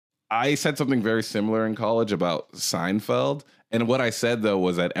I said something very similar in college about Seinfeld. And what I said, though,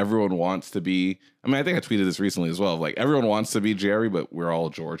 was that everyone wants to be, I mean, I think I tweeted this recently as well. Like, everyone wants to be Jerry, but we're all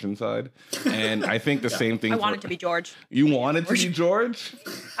George inside. And I think the same thing. I wanted to be George. You wanted to be George?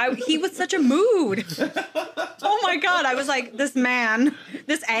 He was such a mood. Oh my God. I was like, this man,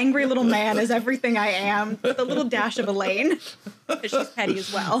 this angry little man is everything I am, with a little dash of Elaine. Because she's petty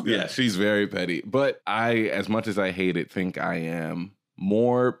as well. Yeah, she's very petty. But I, as much as I hate it, think I am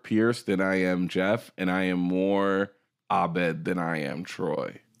more Pierce than I am Jeff. And I am more Abed than I am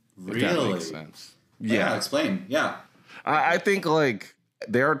Troy. Really? If that makes sense. Yeah, explain. Yeah. I think, like,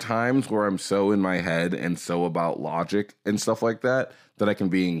 there are times where I'm so in my head and so about logic and stuff like that I can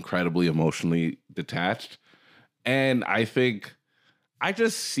be incredibly emotionally detached. And I think I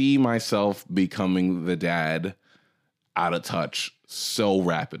just see myself becoming the dad out of touch so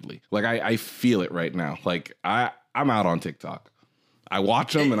rapidly. Like, I feel it right now. Like, I'm out on TikTok. I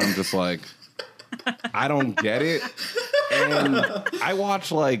watch them and I'm just like, I don't get it. And I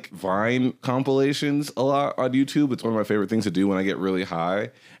watch like Vine compilations a lot on YouTube. It's one of my favorite things to do when I get really high.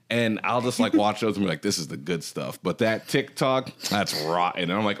 And I'll just like watch those and be like, this is the good stuff. But that TikTok, that's rotten.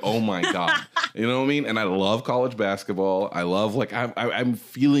 And I'm like, oh my God. You know what I mean? And I love college basketball. I love, like, I'm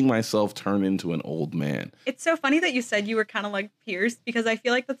feeling myself turn into an old man. It's so funny that you said you were kind of like Pierce, because I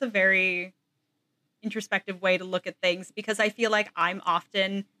feel like that's a very introspective way to look at things, because I feel like I'm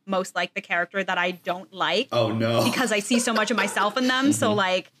often most like the character that I don't like. Oh no. Because I see so much of myself in them. So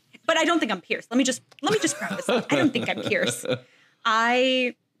like, but I don't think I'm Pierce. Let me just preface that. I don't think I'm Pierce.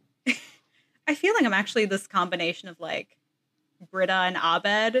 I feel like I'm actually this combination of like Britta and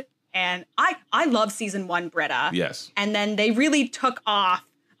Abed. And I love season 1 Britta. Yes. And then they really took off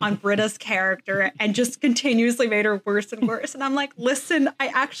on Britta's character and just continuously made her worse and worse. And I'm like, listen, I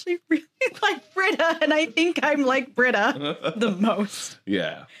actually really like Britta, and I think I'm like Britta the most.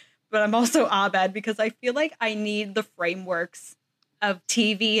 Yeah. But I'm also Abed, because I feel like I need the frameworks of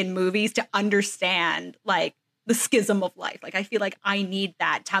TV and movies to understand like the schism of life. Like, I feel like I need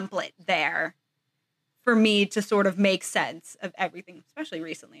that template there for me to sort of make sense of everything, especially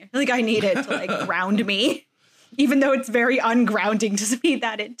recently. I feel like I need it to like ground me. Even though it's very ungrounding to feed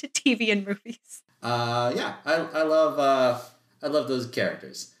that into TV and movies. Yeah, I love those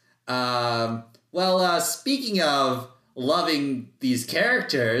characters. Speaking of loving these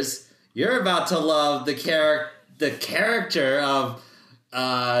characters, you're about to love the character of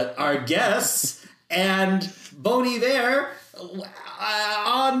our guests and Bon Iver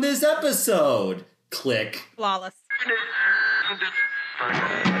on this episode. Click. Flawless.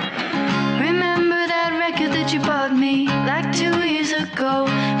 Remember that record that you bought me like 2 years ago?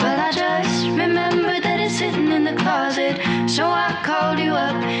 Well, I just remember that it's sitting in the closet. So I called you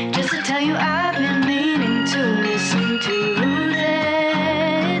up just to tell you I've been meaning to listen to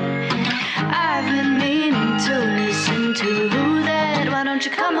that. I've been meaning to listen to that. Why don't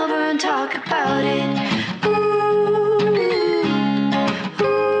you come over and talk about it? Ooh.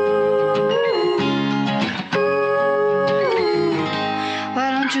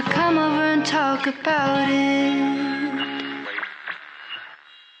 You come over and talk about it.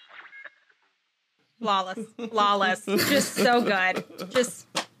 Flawless. Just so good. Just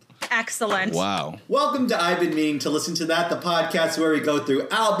excellent. Wow. Welcome to I've Been Meaning to Listen to That, the podcast where we go through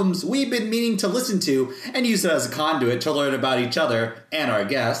albums we've been meaning to listen to and use it as a conduit to learn about each other and our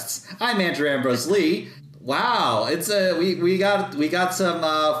guests. I'm Andrew Ambrose Lee. Wow, it's we got some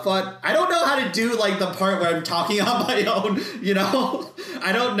fun. I don't know how to do like the part where I'm talking on my own, you know?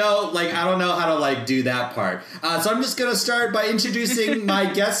 I don't know how to like do that part. So I'm just gonna start by introducing my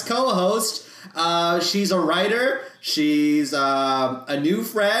guest co-host. She's a writer. She's a new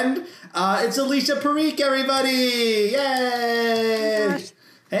friend. It's Alicia Parikh, everybody! Yay! Oh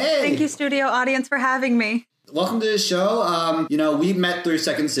Hey! Thank you, studio audience, for having me. Welcome to the show. We met through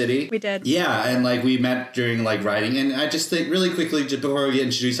Second City. We did. Yeah, and like we met during like writing. And I just think really quickly, just before we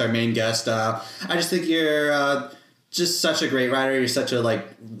introduce our main guest, I just think you're just such a great writer. You're such a like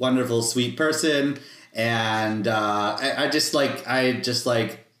wonderful, sweet person. And I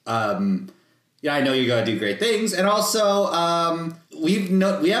know you're gonna do great things. And also, we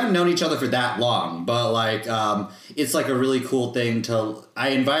haven't known each other for that long, but like it's like a really cool thing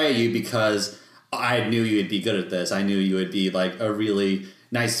I invited you because I knew you would be good at this. I knew you would be like a really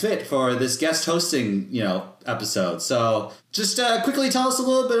nice fit for this guest hosting, episode. So just quickly tell us a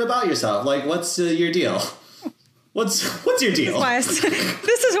little bit about yourself. Like, what's your deal? What's your deal? This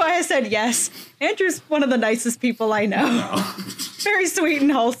is why I said yes. Andrew's one of the nicest people I know. Oh. Very sweet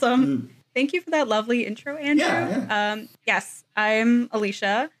and wholesome. Thank you for that lovely intro, Andrew. Yeah. Yes, I'm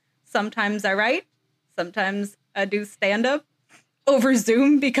Alicia. Sometimes I write. Sometimes I do stand-up. over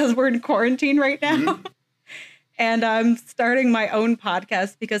Zoom because we're in quarantine right now. And I'm starting my own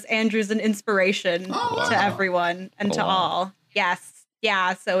podcast because Andrew's an inspiration to everyone and to all. Yes.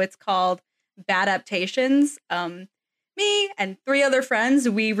 Yeah. So it's called Badaptations. Me and 3 other friends,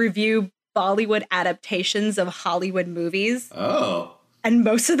 we review Bollywood adaptations of Hollywood movies. Oh. And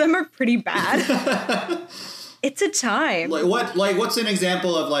most of them are pretty bad. It's a time. What's an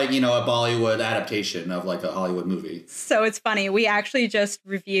example of a Bollywood adaptation of like a Hollywood movie? So it's funny. We actually just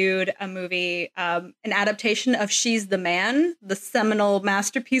reviewed a movie, an adaptation of She's the Man, the seminal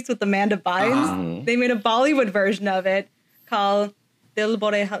masterpiece with Amanda Bynes. They made a Bollywood version of it called Dil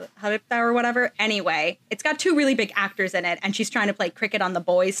Bore Haripta or whatever. Anyway, it's got 2 really big actors in it, and she's trying to play cricket on the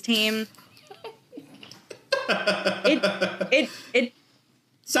boys' team. It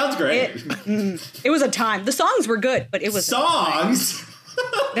sounds great. It was a time. The songs were good, but it was songs.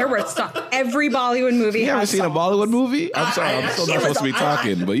 There were songs. Every Bollywood movie. You haven't seen songs. a Bollywood movie? I'm sorry, I'm still not supposed to be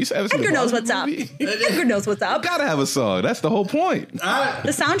talking, but you haven't seen Edgar a knows Bollywood what's movie? up. Edgar knows what's up. Gotta have a song. That's the whole point.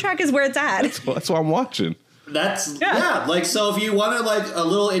 The soundtrack is where it's at. That's why I'm watching. That's so if you wanted a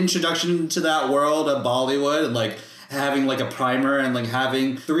little introduction to that world of Bollywood and having a primer and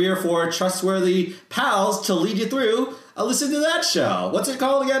having 3 or 4 trustworthy pals to lead you through, listen to that show. What's it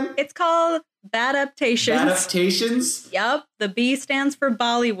called again? It's called Badaptations. Badaptations? Yep. The B stands for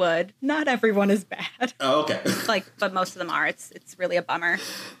Bollywood. Not everyone is bad. Oh, okay. But most of them are. It's really a bummer.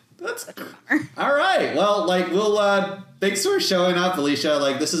 That's such a bummer. All right. Well, we'll thanks for showing up,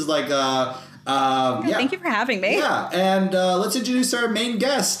 Alicia. This is Thank you for having me. Yeah, and let's introduce our main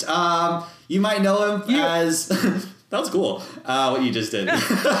guest. You might know him as that was cool. What you just did.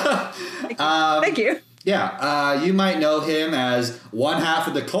 Thank you. Yeah, you might know him as one half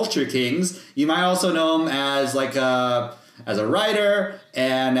of the Culture Kings. You might also know him as as a writer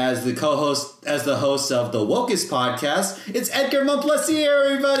and as the host of the Wokest podcast. It's Edgar Monplaisir,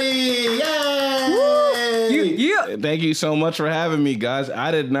 everybody! Yay! Yeah. Thank you so much for having me, guys.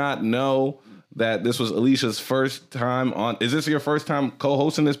 I did not know that this was Alicia's first time on. Is this your first time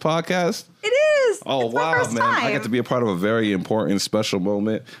co-hosting this podcast? It is. Oh, it's my wow, first man. time. I get to be a part of a very important, special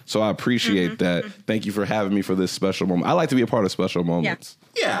moment. So I appreciate that. Thank you for having me for this special moment. I like to be a part of special moments.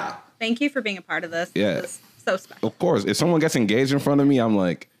 Yeah. Thank you for being a part of this. Yeah. This is so special. Of course. If someone gets engaged in front of me, I'm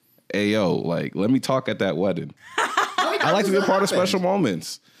like, hey, yo, let me talk at that wedding. I like to be a part of special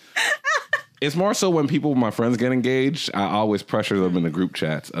moments. It's more so when my friends get engaged, I always pressure them in the group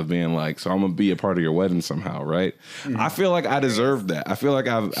chats of being like, so I'm gonna be a part of your wedding somehow, right? I feel like I deserve that. I feel like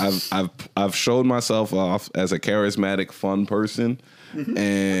I've showed myself off as a charismatic, fun person.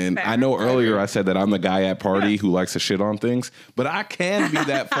 And I know earlier I said that I'm the guy at party who likes to shit on things, but I can be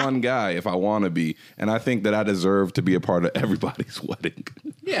that fun guy if I want to be. And I think that I deserve to be a part of everybody's wedding.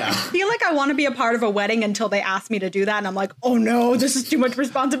 Yeah. I feel like I want to be a part of a wedding until they ask me to do that. And I'm like, oh no, this is too much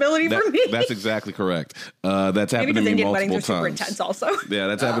responsibility for me. That's exactly correct. That's happened to me Indian multiple weddings are super times. intense also. Yeah,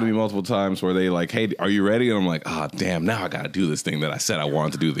 that's happened to me multiple times where they like, hey, are you ready? And I'm like, oh, damn, now I got to do this thing that I said I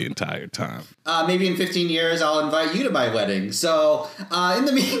wanted to do the entire time. Maybe in 15 years, I'll invite you to my wedding. So in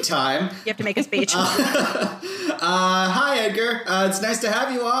the meantime, You have to make a speech. hi Edgar. It's nice to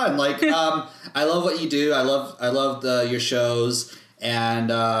have you on. I love what you do. I love your shows, and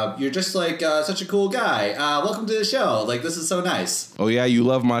you're just such a cool guy. Welcome to the show. This is so nice. Oh yeah, you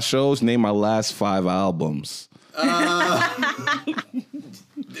love my shows? Name my last 5 albums.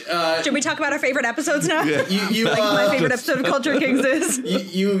 Should we talk about our favorite episodes now? Yeah. My favorite episode of Culture Kings is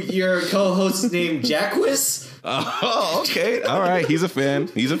your co-host's name Jacquis. Oh, okay. All right. He's a fan.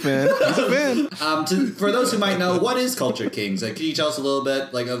 For those who might know, what is Culture Kings? Can you tell us a little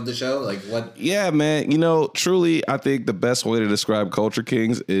bit of the show? What? Yeah, man. Truly, I think the best way to describe Culture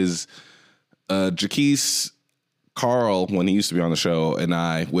Kings is Jaquise, Carl, when he used to be on the show, and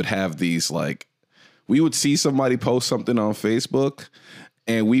I would have these we would see somebody post something on Facebook,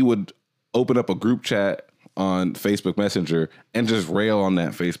 and we would open up a group chat on Facebook Messenger and just rail on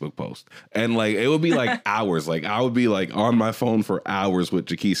that Facebook post. And it would be hours. I would be on my phone for hours with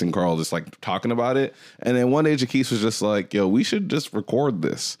Jaquise and Carl just talking about it. And then one day Jaquise was just like, yo, we should just record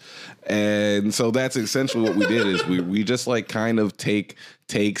this. And so that's essentially what we did is we just kind of take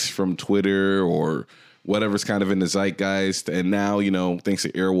takes from Twitter or whatever's kind of in the zeitgeist. And now, thanks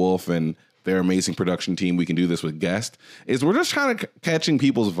to Earwolf and their amazing production team, we can do this with guests, is we're just kind of catching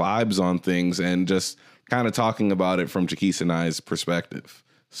people's vibes on things and just kind of talking about it from Jaquise and I's perspective.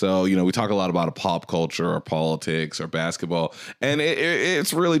 So, we talk a lot about pop culture or politics or basketball, and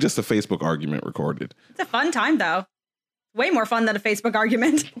it's really just a Facebook argument recorded. It's a fun time, though. Way more fun than a Facebook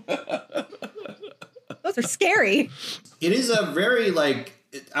argument. Those are scary. It is a very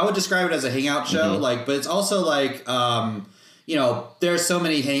I would describe it as a hangout show, but it's also you know, there's so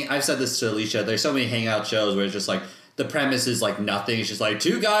many I've said this to Alicia, there's so many hangout shows where it's just like, the premise is like nothing. It's just like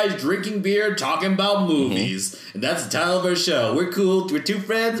two guys drinking beer, talking about movies, and that's the title of our show. We're cool. We're two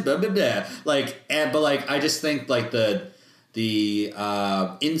friends. Blah blah blah. But I just think like the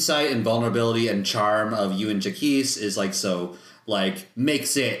insight and vulnerability and charm of you and Jaquise is like so like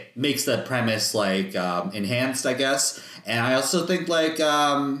makes the premise like enhanced, I guess. And I also think like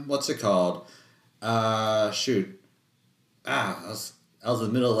what's it called? I was in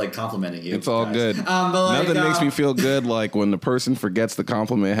the middle of like complimenting you. It's all guys. good. But like, nothing makes me feel good like when the person forgets the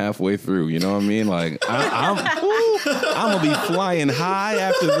compliment halfway through. You know what I mean? Like I'm gonna be flying high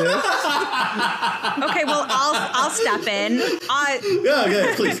after this. Okay, well I'll step in.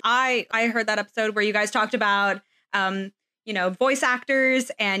 Yeah, please. I heard that episode where you guys talked about voice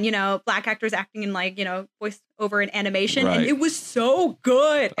actors and black actors acting in like voice over in animation, right. And it was so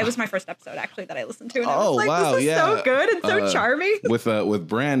good. It was my first episode actually that I listened to, and I was like, wow, this is so good and so charming. With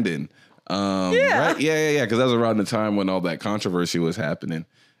Brandon, right? Yeah, because that was around the time when all that controversy was happening,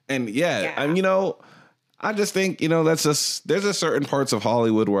 and I just think there's a certain parts of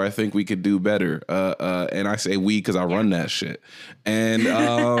Hollywood where I think we could do better, and I say we because I run that shit, and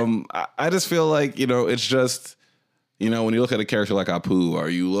I just feel like it's just. When you look at a character like Apu, or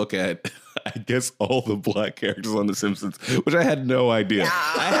you look at, I guess, all the black characters on The Simpsons, which I had no idea.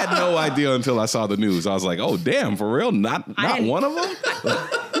 I had no idea until I saw the news. I was like, oh, damn, for real? Not one of them?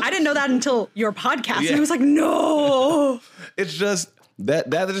 I didn't know that until your podcast. Yeah. And I was like, no. It's just...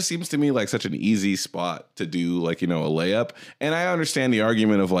 That just seems to me like such an easy spot to do, like, a layup. And I understand the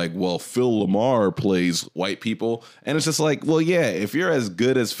argument of like, well, Phil LaMarr plays white people. And it's just like, well, yeah, if you're as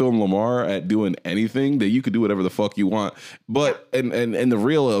good as Phil LaMarr at doing anything, then you could do whatever the fuck you want. But and the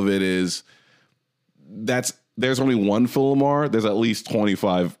real of it is there's only one Phil LaMarr. There's at least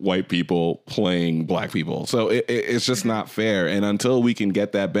 25 white people playing black people. So it's just not fair. And until we can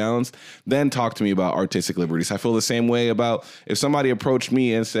get that balance, then talk to me about artistic liberties. I feel the same way about if somebody approached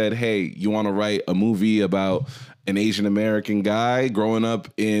me and said, hey, you want to write a movie about an Asian American guy growing up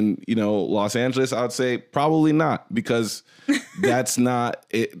in, Los Angeles, I would say probably not, because that's not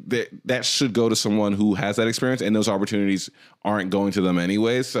it. That should go to someone who has that experience, and those opportunities aren't going to them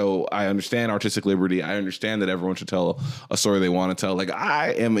anyway. So I understand artistic liberty. I understand that everyone should tell a story they want to tell. Like,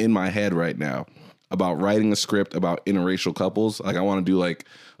 I am in my head right now about writing a script about interracial couples. Like, I want to do like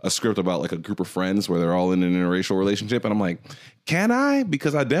a script about like a group of friends where they're all in an interracial relationship. And I'm like, can I?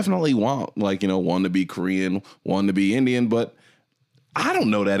 Because I definitely want like, one to be Korean, one to be Indian, but I don't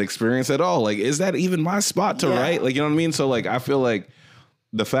know that experience at all. Like, is that even my spot to write? Like, you know what I mean? So like, I feel like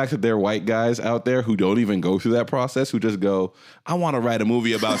the fact that there are white guys out there who don't even go through that process, who just go, I want to write a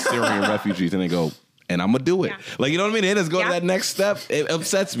movie about Syrian refugees. And they go, and I'm going to do it. Yeah. Like, you know what I mean? They just go to that next step. It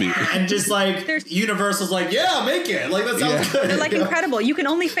upsets me. And just like, Universal's like, yeah, make it. Like, that sounds good. They're like, incredible. You can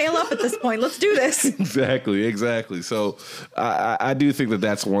only fail up at this point. Let's do this. Exactly. So I do think that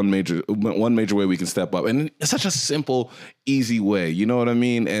that's one major way we can step up. And it's such a simple, easy way. You know what I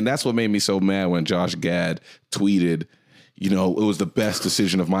mean? And that's what made me so mad when Josh Gad tweeted, it was the best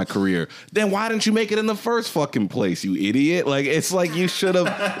decision of my career. Then why didn't you make it in the first fucking place, you idiot? Like, it's like it should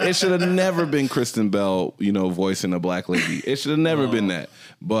have never been Kristen Bell, voicing a black lady. It should have never been that.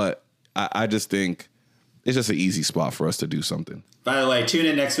 But I just think it's just an easy spot for us to do something. By the way, tune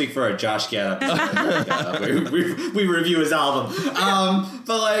in next week for our Josh Gad episode. we review his album. I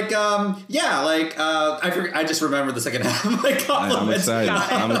just remembered the second half of my compliments.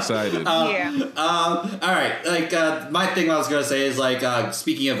 I'm excited. All right. My thing I was going to say is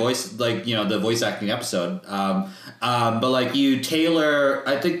speaking of voice, the voice acting episode. But you tailor.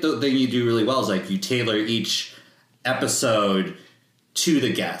 I think the thing you do really well is you tailor each episode to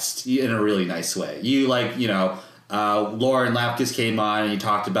the guest in a really nice way. Lauren Lapkus came on and he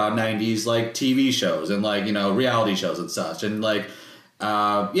talked about 90s TV shows and reality shows and such, and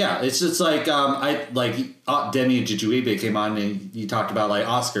it's just Demi Jujuibe came on and he talked about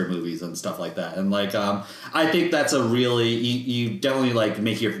Oscar movies and stuff like that, and I think that's a really you definitely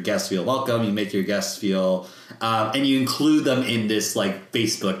make your guests feel welcome, you make your guests feel and you include them in this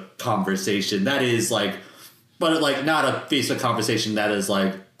Facebook conversation that is but not a Facebook conversation that is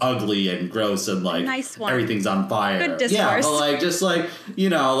ugly and gross and nice one. Everything's on fire. Good discourse.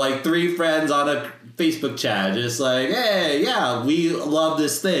 Yeah, but three friends on a Facebook chat, just hey, yeah, we love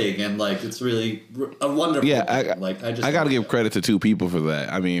this thing, and it's really a wonderful. Yeah, thing. I got to give credit to two people for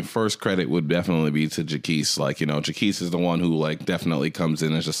that. I mean, first credit would definitely be to Jaquise. Jaquise is the one who definitely comes in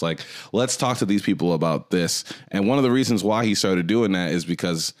and is just let's talk to these people about this. And one of the reasons why he started doing that is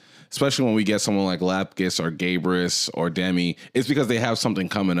because, especially when we get someone like Lapkus or Gabrus or Demi, it's because they have something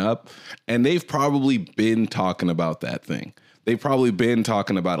coming up and they've probably been talking about that thing. they've probably been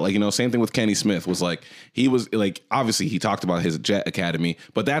talking about it. Like, you know, same thing with Kenny Smith was like, he was like, obviously he talked about his Jet Academy,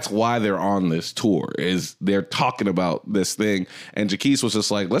 but that's why they're on this tour is they're talking about this thing. And Jaquise was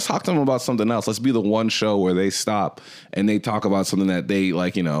just like, let's talk to them about something else. Let's be the one show where they stop and they talk about something that they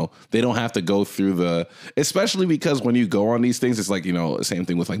like, you know, they don't have to go through especially because when you go on these things, it's like, you know, same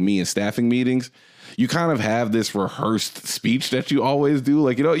thing with like me and staffing meetings. You kind of have this rehearsed speech that you always do.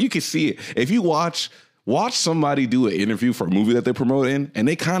 Like, you know, you can see it. If you watch somebody do an interview for a movie that they're promoting, and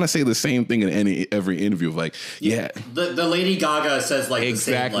they kind of say the same thing in every interview of like, yeah. The Lady Gaga says like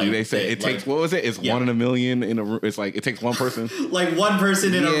exactly. The same, like, they say it takes, what was it? It's 1 in a million in a room. It's like, it takes one person. Like one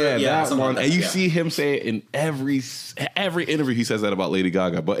person in a room. Yeah, that one. Like that, and you see him say it in every interview. He says that about Lady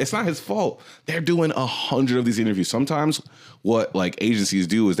Gaga, but it's not his fault. They're doing 100 of these interviews. Sometimes what like agencies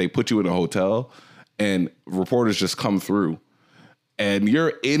do is they put you in a hotel and reporters just come through and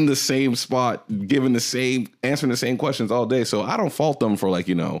you're in the same spot, answering the same questions all day. So I don't fault them for like,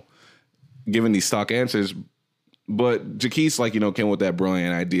 you know, giving these stock answers. But Jaquise, like, you know, came with that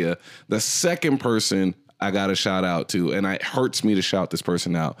brilliant idea. The second person I got to shout out to, and it hurts me to shout this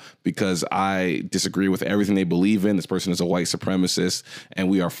person out because I disagree with everything they believe in. This person is a white supremacist, and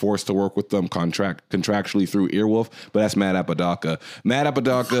we are forced to work with them contractually through Earwolf. But that's Matt Apodaca. Matt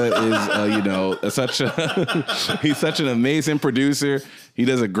Apodaca is, you know, he's such an amazing producer. He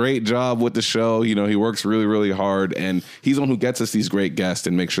does a great job with the show. You know, he works really, really hard, and he's the one who gets us these great guests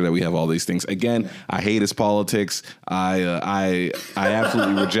and makes sure that we have all these things. Again, I hate his politics. I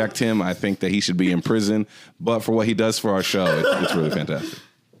absolutely reject him. I think that he should be in prison. But for what he does for our show, it's really fantastic.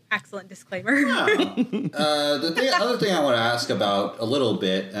 Excellent disclaimer. Yeah. Other thing I want to ask about a little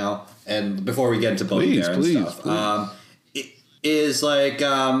bit now, and before we get into Bone Bear and stuff, is like,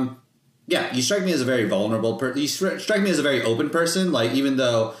 yeah, you strike me as a very vulnerable person. You strike me as a very open person. Like, even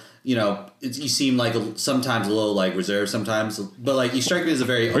though, you know, you seem like sometimes a little like reserved sometimes, but like you strike me as a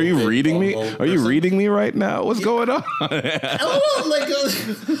very. Are you reading me? Are you reading me right now? What's going on? Oh, like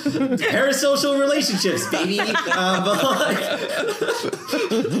parasocial relationships, baby.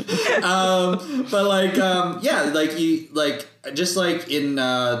 Yeah, like you like just like in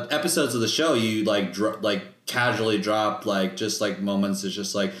episodes of the show, you like casually drop like just like moments. It's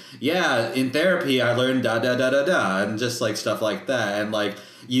just like, yeah, in therapy I learned da da da da da, and just like stuff like that, and like.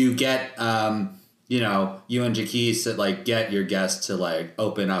 You get, you know, you and Jaquise that like get your guests to like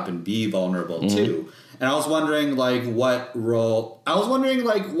open up and be vulnerable too. And I was wondering how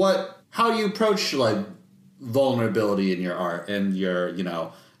do you approach like vulnerability in your art and your, you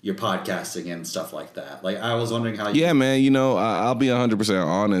know, your podcasting and stuff like that. Like, I was wondering how you... Yeah, man, you know, I'll be 100%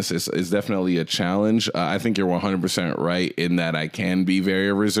 honest. It's definitely a challenge. I think you're 100% right in that I can be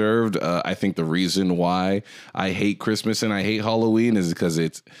very reserved. I think the reason why I hate Christmas and I hate Halloween is because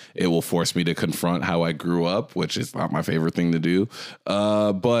it will force me to confront how I grew up, which is not my favorite thing to do.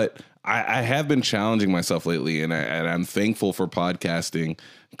 But I have been challenging myself lately, and I'm thankful for podcasting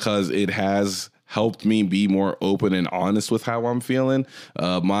because it has helped me be more open and honest with how I'm feeling.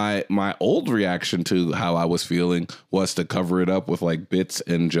 My old reaction to how I was feeling was to cover it up with like bits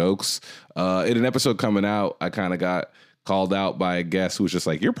and jokes. In an episode coming out, I kind of got called out by a guest who was just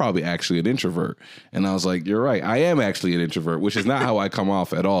like, you're probably actually an introvert. And I was like, you're right. I am actually an introvert, which is not how I come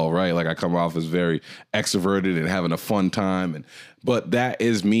off at all, right? Like I come off as very extroverted and having a fun time. But that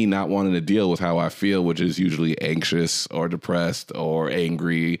is me not wanting to deal with how I feel, which is usually anxious or depressed or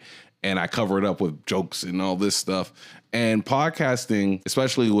angry. And I cover it up with jokes and all this stuff. And podcasting,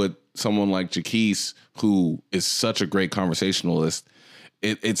 especially with someone like Jaquise, who is such a great conversationalist,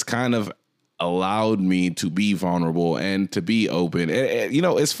 it's kind of allowed me to be vulnerable and to be open. And, you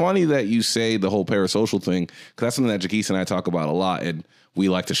know, it's funny that you say the whole parasocial thing, because that's something that Jaquise and I talk about a lot. And we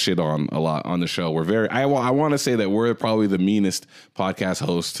like to shit on a lot on the show. We're very, I want to say that we're probably the meanest podcast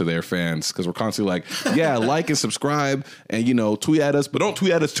hosts to their fans, because we're constantly like, yeah, like and subscribe and, you know, tweet at us, but don't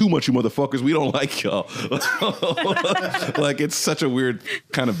tweet at us too much, you motherfuckers. We don't like y'all. Like, it's such a weird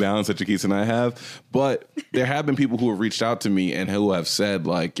kind of balance that Jaquise and I have. But there have been people who have reached out to me and who have said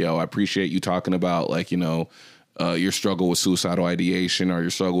like, yo, I appreciate you talking about like, you know, your struggle with suicidal ideation or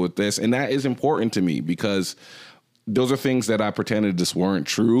your struggle with this. And that is important to me because those are things that I pretended just weren't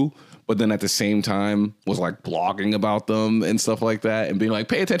true, but then at the same time was like blogging about them and stuff like that and being like,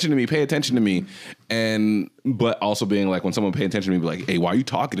 pay attention to me. And, but also being like, when someone pay attention to me, be like, hey, why are you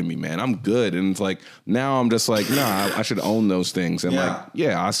talking to me, man? I'm good. And it's like, now I'm just like, nah, I should own those things. And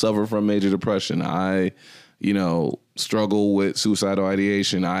I suffer from major depression. I, you know, struggle with suicidal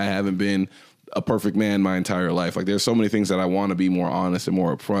ideation. I haven't been a perfect man my entire life. Like, there's so many things that I want to be more honest and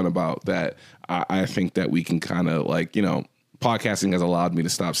more upfront about that I think that we can kind of like, you know, podcasting has allowed me to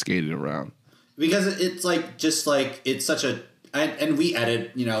stop skating around. Because it's like, just like, it's such a and we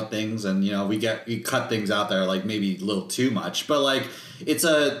edit, things, and we cut things out there like maybe a little too much, but like it's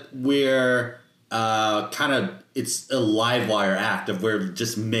we're kind of, it's a live wire act of we're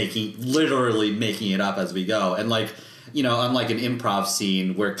just literally making it up as we go, and like unlike an improv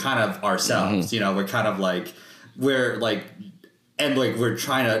scene, we're kind of ourselves. We're kind of like we're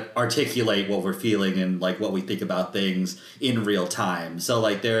trying to articulate what we're feeling and like what we think about things in real time. So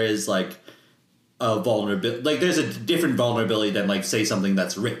like there is like a vulnerability, like there's a different vulnerability than like say something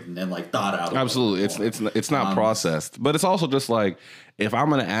that's written and like thought out. Absolutely, it's not processed, but it's also just like if I'm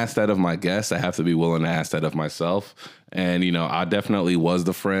going to ask that of my guests, I have to be willing to ask that of myself. And I definitely was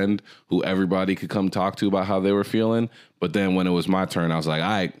the friend who everybody could come talk to about how they were feeling. But then when it was my turn, I was like, all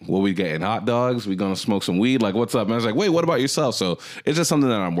right, what we getting? Hot dogs? We gonna smoke some weed? Like, what's up? And I was like, wait, what about yourself? So it's just something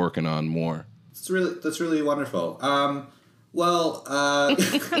that I'm working on more. That's really wonderful.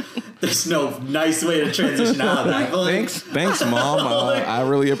 There's no nice way to transition out of that. Thanks, Mom. I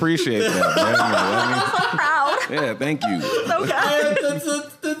really appreciate that. I'm so proud. Yeah, thank you. So good.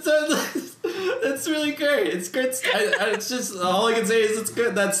 That's really great. It's good. It's just all I can say is it's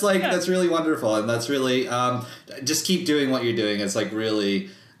good. That's like that's really wonderful, and that's really just keep doing what you're doing. It's like really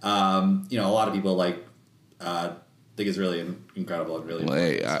a lot of people like think it's really incredible and really. Well,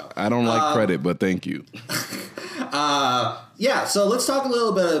 hey, I don't like credit, but thank you. So let's talk a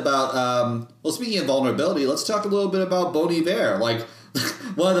little bit about, speaking of vulnerability, let's talk a little bit about Bon Iver, like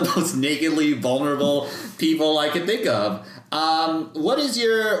one of the most nakedly vulnerable people I can think of. What is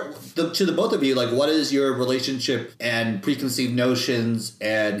to the both of you, like what is your relationship and preconceived notions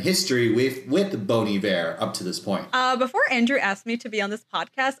and history with Bon Iver up to this point? Before Andrew asked me to be on this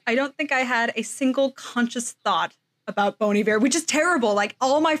podcast, I don't think I had a single conscious thought about Bon Iver, which is terrible. Like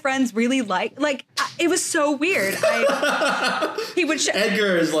all my friends really it was so weird. He would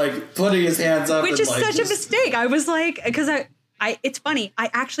Edgar is like putting his hands up, which is such a mistake. I was like, because it's funny. I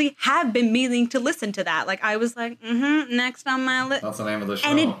actually have been meaning to listen to that. Like I was like, next on my list. That's the name of the show.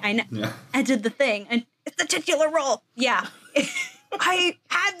 And I know. Yeah. I did the thing, and it's the titular role. Yeah, I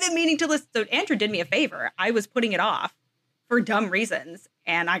had been meaning to listen. So Andrew did me a favor. I was putting it off for dumb reasons,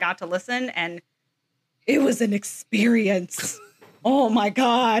 and I got to listen, and it was an experience. Oh my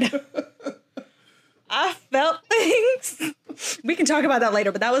God. I felt things. We can talk about that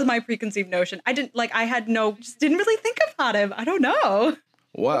later, but that was my preconceived notion. Just didn't really think about him. I don't know.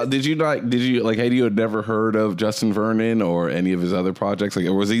 Wow. Had you never heard of Justin Vernon or any of his other projects? Like,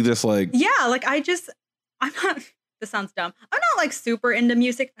 or was he just like... Yeah, I'm not, this sounds dumb. I'm not like super into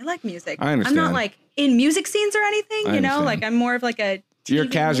music. I like music. I understand. I'm not like in music scenes or anything, like I'm more of like a... You're a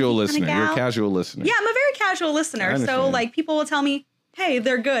casual listener. You're a casual listener. Yeah, I'm a very casual listener. So like people will tell me, hey,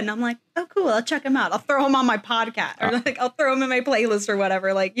 they're good. And I'm like, oh, cool. I'll check them out. I'll throw them on my podcast or like I'll throw them in my playlist or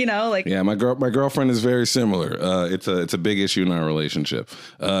whatever. Like, Yeah, my girlfriend is very similar. It's a big issue in our relationship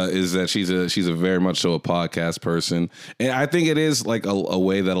is that she's a very much so a podcast person. And I think it is like a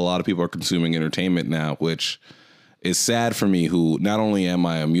way that a lot of people are consuming entertainment now, which is sad for me, who not only am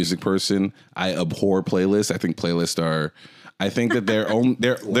I a music person, I abhor playlists. I think playlists are... I think that they're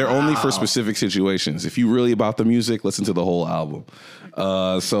only for specific situations. If you really about the music, listen to the whole album.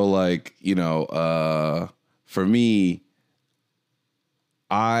 For me,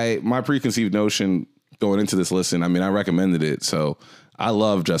 my preconceived notion going into this listen, I mean, I recommended it. So I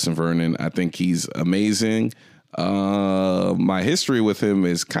love Justin Vernon. I think he's amazing. My history with him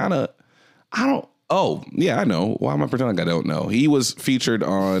is kind of, I know. Why am I pretending like I don't know? He was featured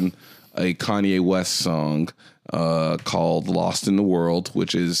on a Kanye West song called Lost in the World,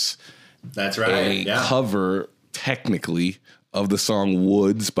 which is a cover technically of the song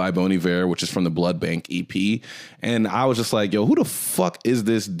Woods by Bon Iver, which is from the Blood Bank EP. And I was just like, yo, who the fuck is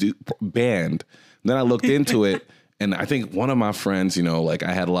this band? And then I looked into it, and I think one of my friends, I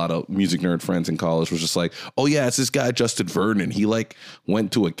had a lot of music nerd friends in college, was just like, oh yeah, it's this guy Justin Vernon. He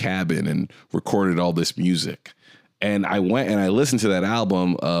went to a cabin and recorded all this music. And I went and I listened to that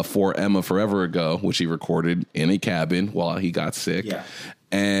album For Emma Forever Ago, which he recorded in a cabin while he got sick. Yeah.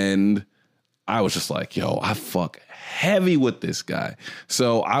 And I was just like, yo, I fuck heavy with this guy.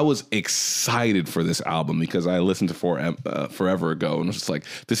 So I was excited for this album because I listened to Forever Ago and was just like,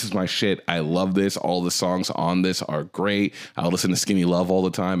 this is my shit. I love this. All the songs on this are great. I'll listen to Skinny Love all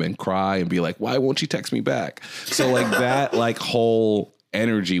the time and cry and be like, why won't you text me back? So that whole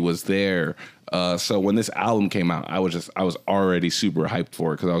energy was there. So when this album came out, I was already super hyped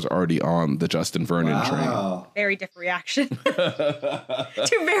for it because I was already on the Justin Vernon train. Very different reaction. Two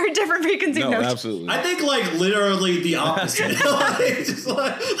very different preconceived notions. Absolutely. I think literally the opposite.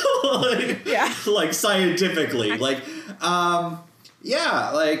 Scientifically. I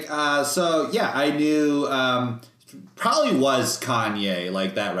knew probably was Kanye,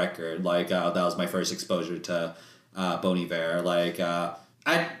 like that record. Like that was my first exposure to Bon Iver. Like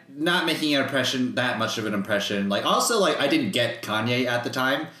I not making that much of an impression. Like also like I didn't get Kanye at the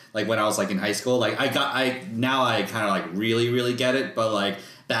time. Like when I was like in high school. Like now I kind of like really get it. But like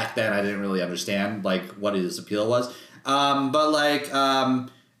back then I didn't really understand like what his appeal was. And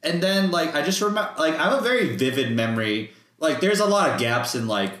then like I just remember like I have a very vivid memory. Like there's a lot of gaps in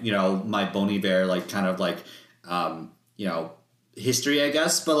like, you know, my Bon Iver like kind of like you know, history, I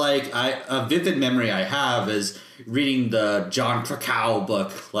guess. But like a vivid memory I have is reading the John Krakauer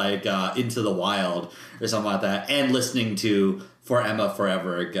book, like Into the Wild or something like that, and listening to For Emma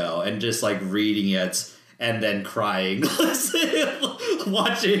Forever Ago, and just like reading it and then crying,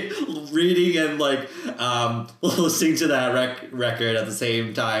 watching, reading, and like listening to that record at the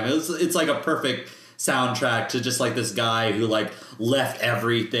same time. It's like a perfect soundtrack to just like this guy who like left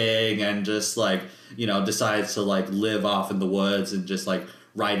everything and just like, you know, decides to like live off in the woods and just like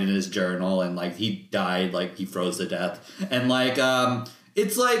write in his journal, and like he died, like he froze to death, and like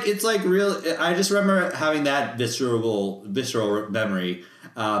it's like real. I just remember having that visceral memory,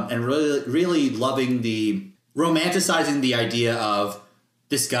 and really loving romanticizing the idea of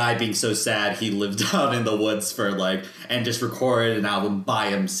this guy being so sad he lived out in the woods for like and just recorded an album by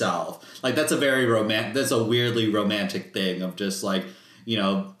himself. Like that's a weirdly romantic thing of just like, you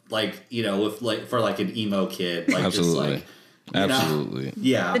know, with like for like an emo kid, like Absolutely. just like Absolutely. know?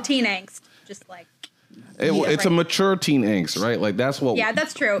 Yeah. The teen angst, just like It's a mature teen angst, right? Like that's what. Yeah,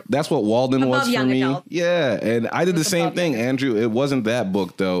 that's true. That's what Walden Above was for young me. adult. Yeah, and I did the same above thing, young Andrew. It wasn't that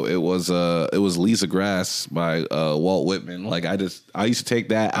book though. It was Lisa Grass by Walt Whitman. Like I used to take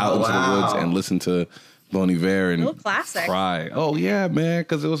that out into the woods and listen to Bon Iver and Little classic. cry. Oh yeah, man,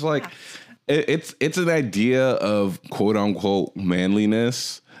 because it was like it's an idea of quote unquote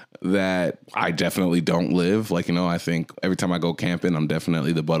manliness that I definitely don't live. Like, you know, I think every time I go camping, I'm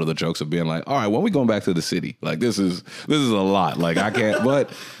definitely the butt of the jokes of being like, all right, when are we going back to the city? Like, this is a lot. Like, I can't,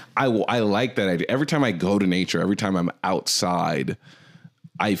 but I like that idea. Every time I go to nature, every time I'm outside,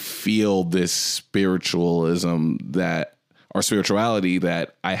 I feel this spirituality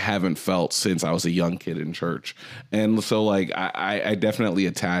that I haven't felt since I was a young kid in church. And so, like, I definitely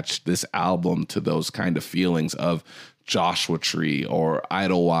attached this album to those kind of feelings of Joshua Tree or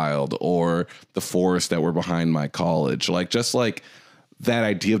Idlewild or the forest that were behind my college. Like, just like that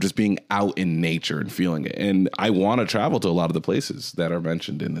idea of just being out in nature and feeling it. And I want to travel to a lot of the places that are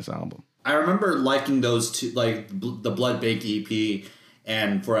mentioned in this album. I remember liking those two, like the Blood Bank EP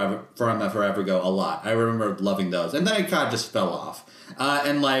and Forever Ago a lot. I remember loving those. And then I kind of just fell off.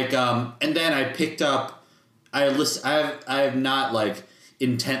 And then I picked up, I have not like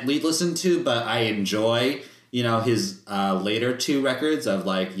intently listened to, but I enjoy, you know, his later two records of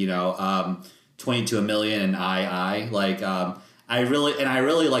like, you know, 22 a Million and I. Like, I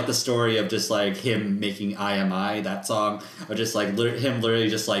really like the story of just like him making I Am I, that song, or just like him literally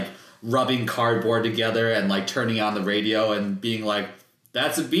just like rubbing cardboard together and like turning on the radio and being like,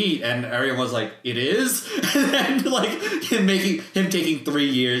 that's a beat, and everyone was like, it is? And like him taking 3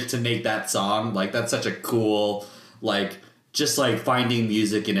 years to make that song, like that's such a cool, like just like finding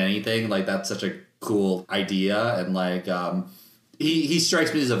music in anything, like that's such a cool idea. And like he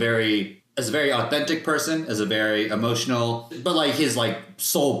strikes me as a very authentic person, as a very emotional, but like his like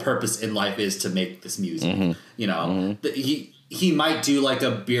sole purpose in life is to make this music. You know, he might do like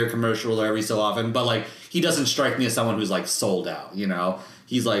a beer commercial every so often, but like he doesn't strike me as someone who's like sold out, you know.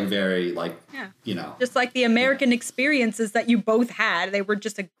 He's like very like, you know, just like the American experiences that you both had. They were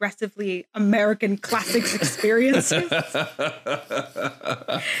just aggressively American classics experiences.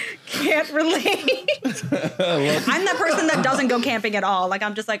 Can't relate. I'm that person that doesn't go camping at all. Like,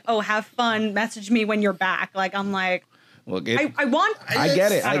 I'm just like, oh, have fun. Message me when you're back. Like, I'm like, look, I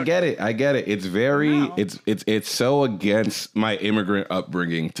get it. It's very, it's so against my immigrant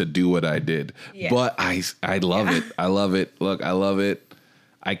upbringing to do what I did, but I love it. I love it. Look, I love it.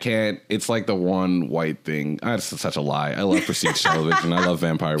 I can't. It's like the one white thing. That's such a lie. I love Prestige Television. I love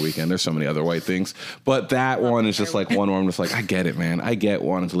Vampire Weekend. There's so many other white things, but that one is just like one where I'm just like, I get it, man. I get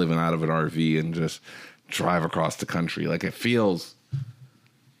wanting to living out of an RV and just drive across the country. Like it feels.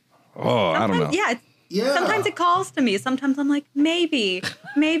 Oh, I don't know. Yeah. Sometimes it calls to me. Sometimes I'm like, maybe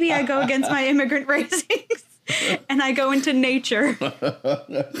I go against my immigrant raisings and I go into nature.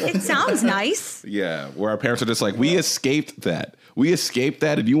 It sounds nice. Yeah, where our parents are just like, we escaped that.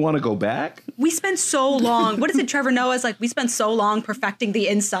 And you want to go back? We spent so long. What is it? Trevor Noah's like, we spent so long perfecting the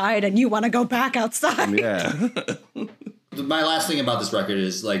inside and you want to go back outside. Yeah. My last thing about this record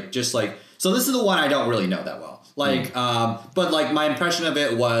is like, just like, so this is the one I don't really know that well. Like, but like my impression of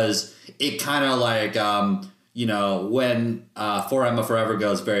it was it kind of like you know, when For Emma Forever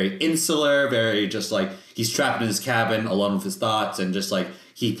goes very insular, very just like he's trapped in his cabin alone with his thoughts, and just like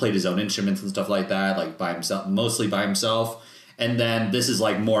he played his own instruments and stuff like that, like by himself, mostly by himself. And then this is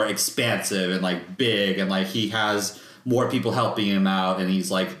like more expansive and like big, and like he has more people helping him out, and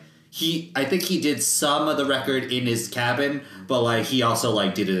he's like I think he did some of the record in his cabin, but like he also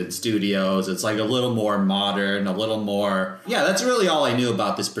like did it in studios. It's like a little more modern, a little more, yeah, that's really all I knew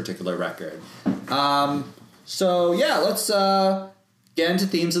about this particular record. So yeah, let's get into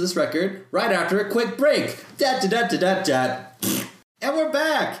themes of this record right after a quick break. And we're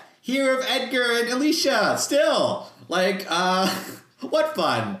back here of Edgar and Alicia still. Like, what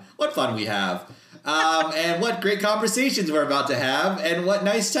fun we have. And what great conversations we're about to have, and what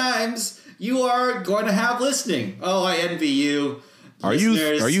nice times you are going to have listening. Oh, I envy you. Are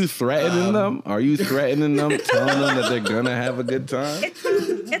you threatening them? Are you threatening them, telling them that they're gonna have a good time?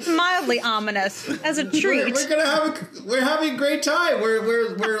 It's mildly ominous as a treat. We're having a great time.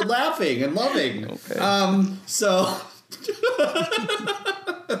 We're laughing and loving. Okay.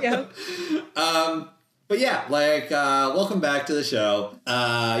 Yeah. But yeah, like, welcome back to the show.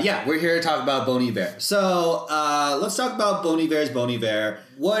 Yeah, we're here to talk about Bon Iver. So, let's talk about Bon Iver's Bon Iver.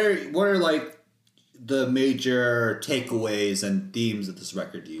 What are like the major takeaways and themes of this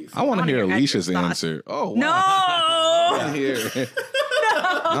record, do you think? I want to hear Alicia's Edgar's answer. Oh, wow. No! I want to hear.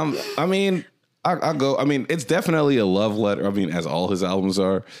 I mean, I'll go. I mean, it's definitely a love letter. I mean, as all his albums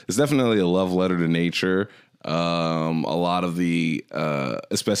are, it's definitely a love letter to nature. A lot of the,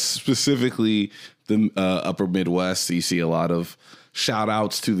 specifically the upper Midwest, you see a lot of shout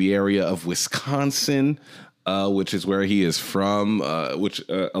outs to the area of Wisconsin, which is where he is from, which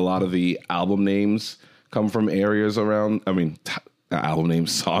a lot of the album names come from areas around. I mean, album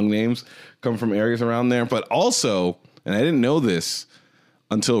names, song names come from areas around there. But also, and I didn't know this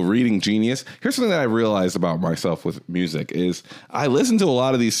until reading Genius. Here's something that I realized about myself with music is I listen to a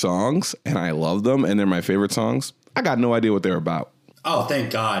lot of these songs and I love them and they're my favorite songs. I got no idea what they're about. Oh,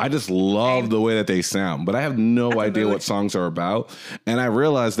 thank God. I just love the way that they sound, but I have no idea what songs are about. And I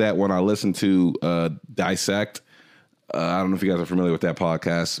realized that when I listened to Dissect. I don't know if you guys are familiar with that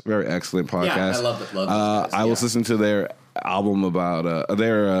podcast. Very excellent podcast. Yeah, I love it. I was listening to their album about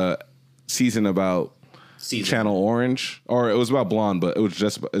their season about Channel Orange, or it was about Blonde, but it was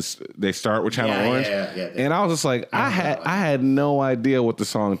just they start with Channel Orange, and I was just like, I had no idea what the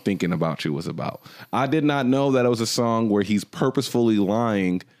song "Thinking About You" was about. I did not know that it was a song where he's purposefully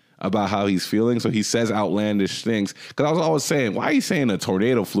lying about how he's feeling, so he says outlandish things. Because I was always saying, why are you saying a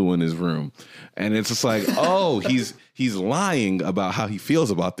tornado flew in his room? And it's just like, oh, he's lying about how he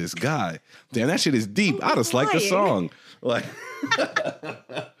feels about this guy. Damn, that shit is deep. I just like the song, like.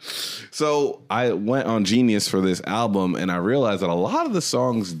 So I went on Genius for this album, and I realized that a lot of the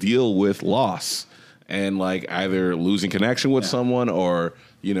songs deal with loss and like either losing connection with someone, or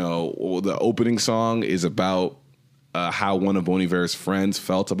you know, the opening song is about how one of Bon Iver's friends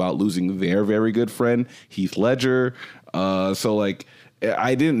felt about losing their very good friend Heath Ledger. So like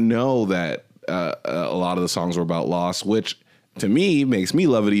I didn't know that a lot of the songs were about loss, which to me makes me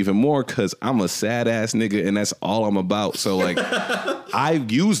love it even more because I'm a sad ass nigga and that's all I'm about. So like I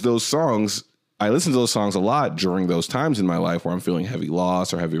use those songs. I listen to those songs a lot during those times in my life where I'm feeling heavy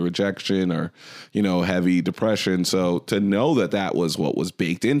loss or heavy rejection or, you know, heavy depression. So to know that that was what was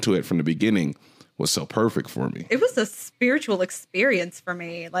baked into it from the beginning was so perfect for me. It was a spiritual experience for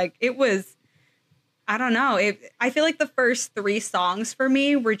me. Like it was, I don't know. I feel like the first 3 songs for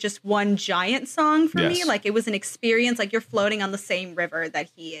me were just one giant song for me. Like it was an experience. Like you're floating on the same river that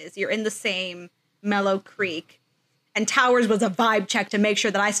he is. You're in the same mellow creek. And Towers was a vibe check to make sure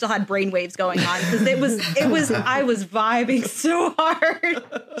that I still had brainwaves going on because it was I was vibing so hard.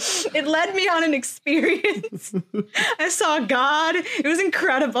 It led me on an experience. I saw God. It was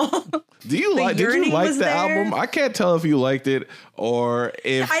incredible. Did you like the album? I can't tell if you liked it or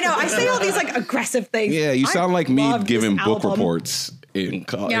if I know I say all these like aggressive things. Yeah, you sound like me giving book reports in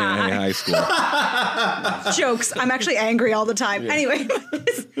high school. Jokes. I'm actually angry all the time. Yeah. Anyway,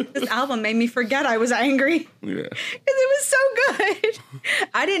 this album made me forget I was angry. Yeah. Because it was so good.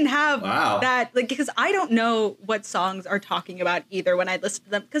 I didn't have that, like, because I don't know what songs are talking about either when I listen to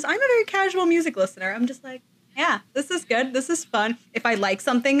them. Because I'm a very casual music listener. I'm just like, yeah, this is good. This is fun. If I like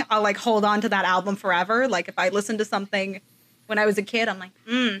something, I'll like hold on to that album forever. Like if I listen to something when I was a kid, I'm like,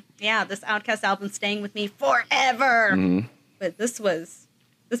 yeah, this Outkast album's staying with me forever. Mm-hmm. But this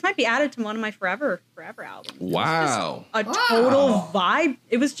might be added to one of my forever albums. Wow. A total vibe.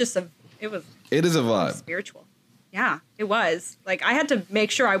 It is a vibe. Spiritual. Yeah, it was. Like I had to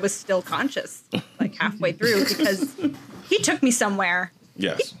make sure I was still conscious like halfway through because he took me somewhere.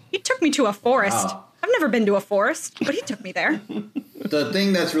 Yes. He took me to a forest. Wow. I've never been to a forest, but he took me there. The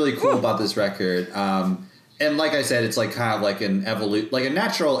thing that's really cool about this record, and like I said, it's like kind of like like a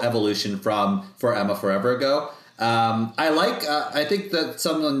natural evolution from For Emma Forever Ago. I think that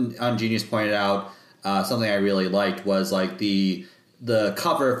someone on Genius pointed out something I really liked was like the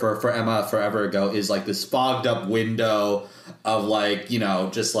cover for Emma Forever Ago is like this fogged up window of like, you know,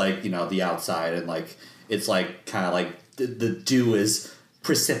 just like, you know, the outside, and like it's like kind of like the dew is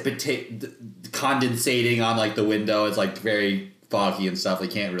condensating on like the window. It's like very foggy and stuff. They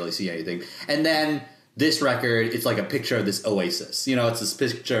can't really see anything. And then this record, it's like a picture of this oasis. You know, it's this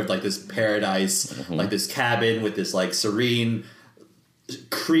picture of like this paradise, like this cabin with this like serene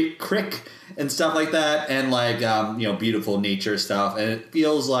creek and stuff like that, and like you know, beautiful nature stuff. And it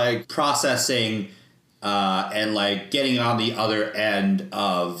feels like processing and like getting on the other end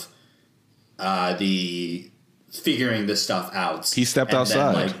of the figuring this stuff out. He stepped and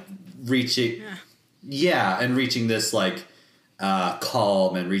outside, then, like reaching, and reaching this like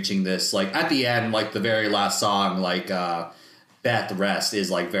calm, and reaching this like at the end, like the very last song, like Beth Rest is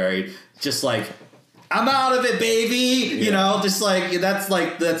like very just like, I'm out of it, baby. You know, just like that's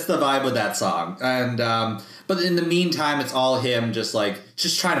the vibe of that song. And but in the meantime, it's all him just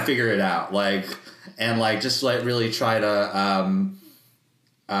trying to figure it out, like, and like just like really try to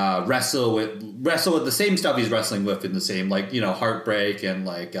wrestle with the same stuff he's wrestling with in the same, like, you know, heartbreak, and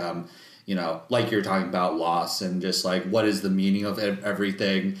like you know, like you're talking about loss, and just like what is the meaning of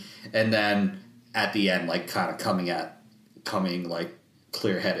everything, and then at the end, like kind of coming like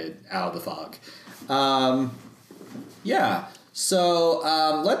clear-headed out of the fog. So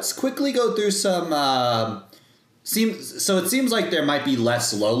let's quickly go through some. It seems like there might be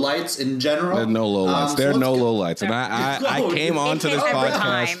less lowlights in general. There's no lowlights. There are no lowlights, and I came onto this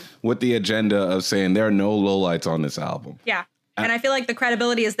podcast with the agenda of saying there are no lowlights on this album. Yeah, and I feel like the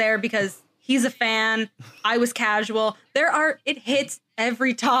credibility is there because he's a fan. I was casual. It hits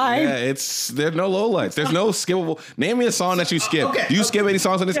every time. Yeah, there's no lowlights. There's no skippable. Name me a song that you skip. Okay, Do you skip any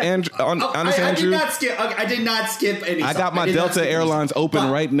songs on this? Andrew? I did not skip. I did not skip any. I got my Delta Airlines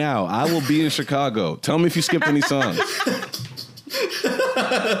open right now. I will be in Chicago. Tell me if you skipped any songs.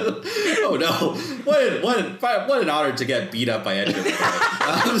 Oh no! What an honor to get beat up by Edgar.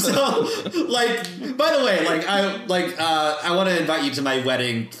 So, like, by the way, I want to invite you to my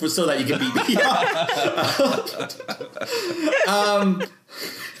wedding so that you can beat me up.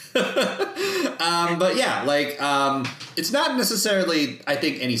 But yeah, it's not necessarily, I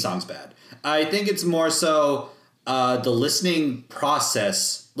think, any song's bad. I think it's more so the listening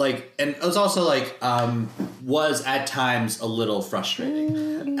process. Like, and it was also like was at times a little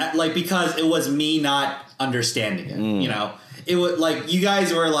frustrating, because it was me not understanding it. You know, it was like you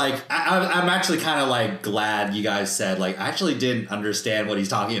guys were like, I'm actually kind of like glad you guys said like I actually didn't understand what he's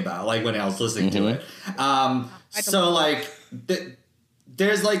talking about, like when I was listening to it. So like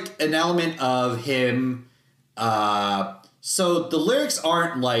there's like an element of him. So the lyrics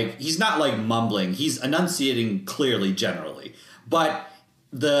aren't like, he's not like mumbling, he's enunciating clearly generally, but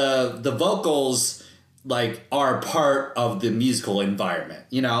the vocals like are part of the musical environment,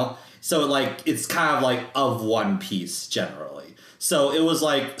 you know? So like it's kind of like of one piece generally. So it was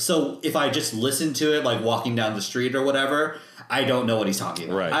like, so if I just listen to it like walking down the street or whatever, I don't know what he's talking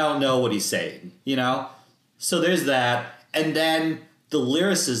about. Right. I don't know what he's saying, you know? So there's that. And then the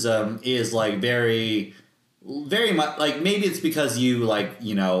lyricism is like very, very much like, maybe it's because you like,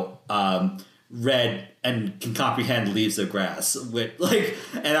 you know, read and can comprehend Leaves of Grass with like,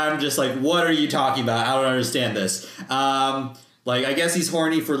 and I'm just like, what are you talking about? I don't understand this. Like, I guess he's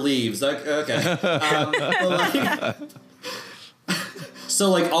horny for leaves. Like, okay. So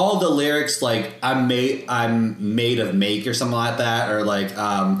like all the lyrics, like I'm made of make or something like that, or like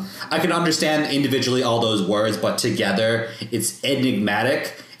I can understand individually all those words, but together it's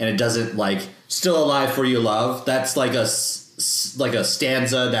enigmatic and it doesn't like still alive for you love. That's like a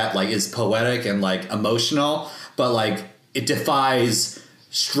stanza that like is poetic and like emotional, but like it defies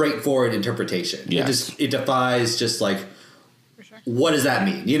straightforward interpretation. Yes. It defies just like, for sure, what does that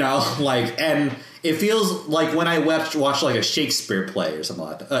mean? You know, like, and it feels like when I watch like a Shakespeare play or something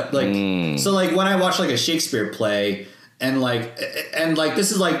like that. So like when I watch like a Shakespeare play and like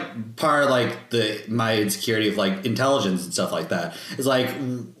this is like part of like my insecurity of like intelligence and stuff like that. It's like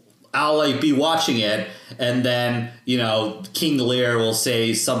I'll like be watching it and then, you know, King Lear will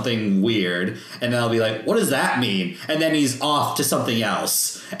say something weird and then I'll be like, what does that mean? And then he's off to something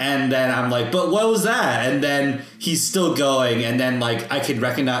else. And then I'm like, but what was that? And then he's still going and then like I can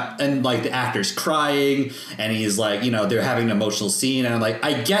recognize, and like the actor's crying and he's like, you know, they're having an emotional scene and I'm like,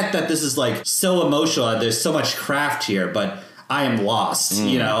 I get that this is like so emotional and there's so much craft here, but I am lost,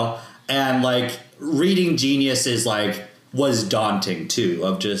 you know? And like reading Genius is like was daunting too,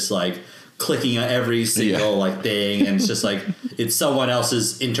 of just like clicking on every single like thing, and it's just like it's someone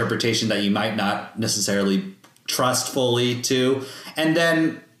else's interpretation that you might not necessarily trust fully too. And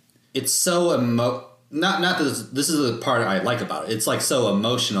then it's so not that this is the part I like about it. It's like so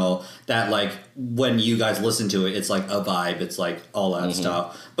emotional that like when you guys listen to it, it's like a vibe. It's like all that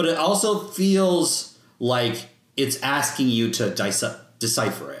stuff. But it also feels like it's asking you to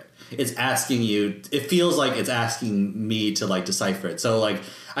decipher it. It's asking you. It feels like it's asking me to like decipher it. So like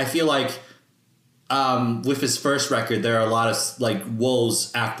I feel like with his first record, there are a lot of like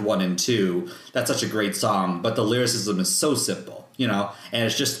Wolves Act 1 and 2. That's such a great song, but the lyricism is so simple, you know, and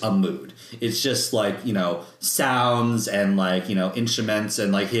it's just a mood. It's just like, you know, sounds and like, you know, instruments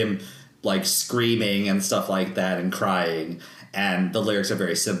and like him like screaming and stuff like that and crying. And the lyrics are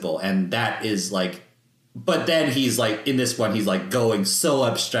very simple. And that is like, but then he's like, in this one, he's like going so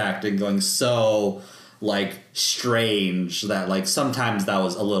abstract and going so like strange that like sometimes that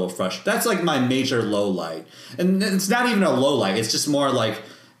was a little frustrating. That's like my major low light. And it's not even a low light. It's just more like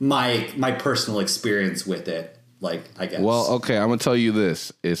my personal experience with it. Like, I guess. Well, okay, I'm going to tell you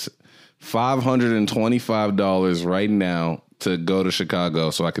this. It's $525 right now to go to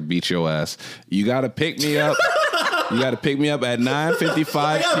Chicago so I could beat your ass. You got to pick me up. You got to pick me up at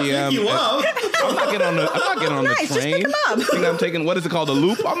 9:55 p.m. I'm not getting on the train. Just pick him up. I think I'm taking, what is it called, the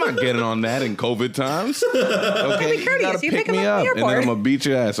loop? I'm not getting on that in COVID times. Okay, Be courteous. you pick me up, and then I'm gonna beat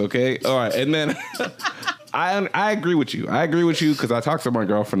your ass. Okay, all right, and then. I agree with you. I agree with you because I talked to my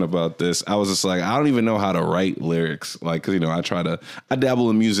girlfriend about this. I was just like, I don't even know how to write lyrics. Like, cause, you know, I dabble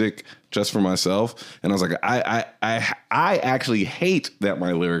in music just for myself. And I was like, I actually hate that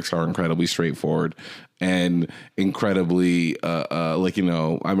my lyrics are incredibly straightforward and incredibly, like, you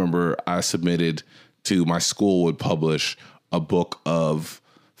know, I remember I submitted to my school would publish a book of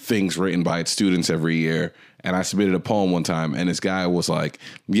things written by its students every year. And I submitted a poem one time, and this guy was like,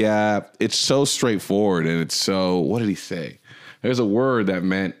 yeah, it's so straightforward, and it's so, what did he say? There's a word that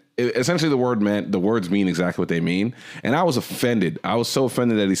meant, essentially the words mean exactly what they mean. And I was offended. I was so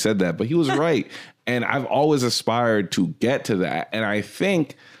offended that he said that, but he was right. And I've always aspired to get to that. And I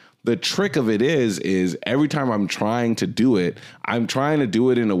think the trick of it is every time I'm trying to do it, I'm trying to do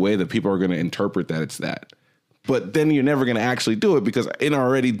it in a way that people are going to interpret that it's that. But then you're never going to actually do it because in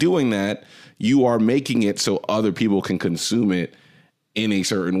already doing that, you are making it so other people can consume it in a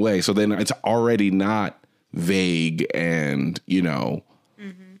certain way. So then it's already not vague and, you know.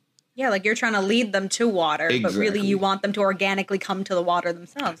 Mm-hmm. Yeah, like you're trying to lead them to water, but really you want them to organically come to the water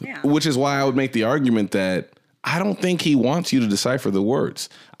themselves. Yeah. Which is why I would make the argument that I don't think he wants you to decipher the words.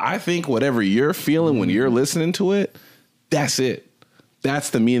 I think whatever you're feeling when you're listening to it, that's it. That's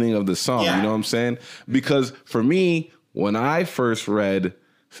the meaning of the song. Yeah. You know what I'm saying? Because for me, when I first heard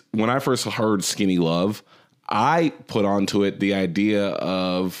Skinny Love, I put onto it the idea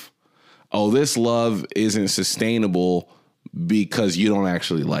of, oh, this love isn't sustainable because you don't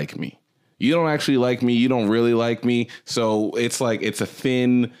actually like me. You don't actually like me. You don't really like me. So it's like it's a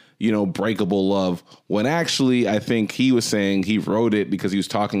thin, you know, breakable love. When actually, I think he was saying he wrote it because he was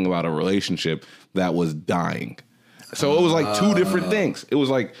talking about a relationship that was dying. So it was like two different things. It was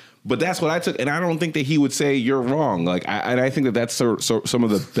like, but that's what I took. And I don't think that he would say you're wrong. Like, I think that that's so some of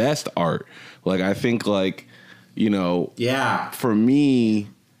the best art. Like, I think like, you know, for me,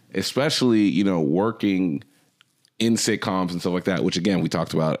 especially, you know, working in sitcoms and stuff like that, which again, we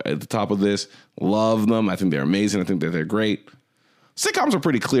talked about at the top of this, love them. I think they're amazing. I think that they're great. Sitcoms are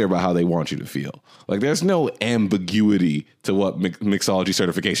pretty clear about how they want you to feel. Like, there's no ambiguity to what mixology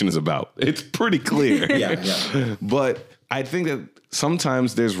certification is about. It's pretty clear. Yeah. But I think that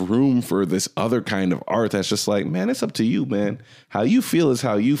sometimes there's room for this other kind of art that's just like, man, it's up to you, man. How you feel is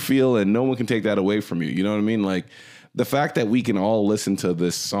how you feel, and no one can take that away from you. You know what I mean? Like, the fact that we can all listen to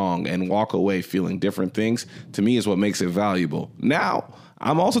this song and walk away feeling different things, to me, is what makes it valuable. Now,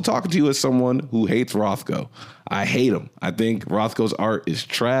 I'm also talking to you as someone who hates Rothko. I hate him. I think Rothko's art is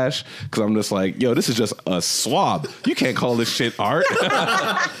trash because I'm just like, yo, this is just a swab. You can't call this shit art.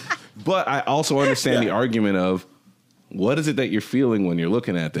 But I also understand the argument of, what is it that you're feeling when you're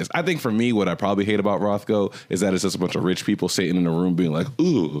looking at this? I think for me, what I probably hate about Rothko is that it's just a bunch of rich people sitting in a room being like,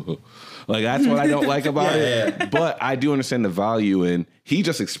 ooh. Like, that's what I don't like about it. Yeah. But I do understand the value in, he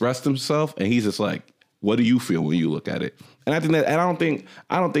just expressed himself and he's just like, what do you feel when you look at it? And I think that, and I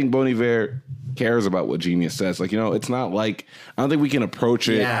don't think Bon Iver cares about what Genius says. Like, you know, it's not like, I don't think we can approach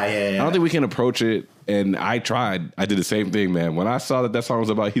it. Yeah. I don't think we can approach it. And I tried. I did the same thing, man. When I saw that song was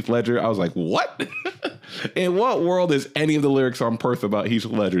about Heath Ledger, I was like, what? In what world is any of the lyrics on Perth about Heath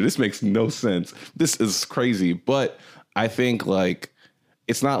Ledger? This makes no sense. This is crazy. But I think, like,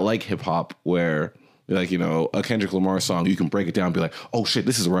 it's not like hip hop where like, you know, a Kendrick Lamar song, you can break it down and be like, oh shit,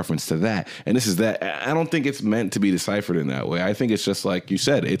 this is a reference to that. And this is that. I don't think it's meant to be deciphered in that way. I think it's just like you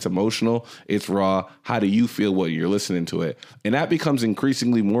said, it's emotional, it's raw. How do you feel when you're listening to it? And that becomes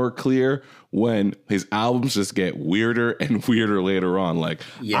increasingly more clear when his albums just get weirder and weirder later on. Like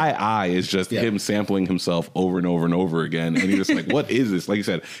I is just him sampling himself over and over and over again. And you're just like, what is this? Like you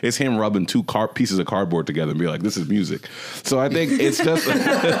said, it's him rubbing two pieces of cardboard together and be like, this is music. So I think it's just,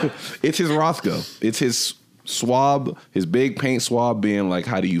 it's his Rothko. It's his swab, his big paint swab being like,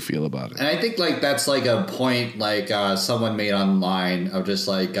 how do you feel about it? And I think like that's like a point like someone made online of just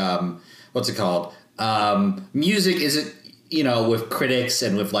like, what's it called? Music isn't, you know, with critics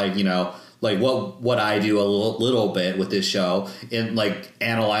and with like, you know, like what I do a little bit with this show in like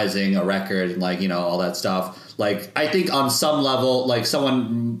analyzing a record and like, you know, all that stuff. Like, I think on some level, like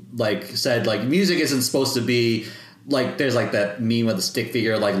someone like said, like music isn't supposed to be like, there's like that meme with the stick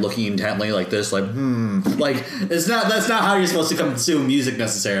figure, like looking intently like this, like, like that's not how you're supposed to consume music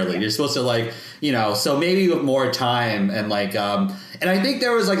necessarily. You're supposed to like, you know, so maybe with more time and like, and I think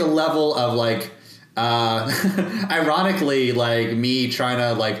there was like a level of like, ironically, like me trying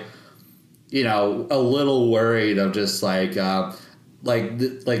to like, you know, a little worried of just like getting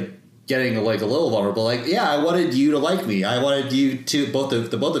like a little vulnerable. Like, yeah, I wanted you to like me. I wanted you to both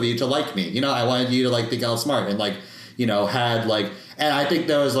of you to like me. You know, I wanted you to like think I was smart and like, you know, had like, and I think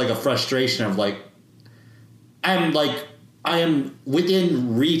there was like a frustration of like, I am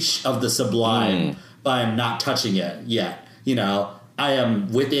within reach of the sublime, but I'm not touching it yet. You know, I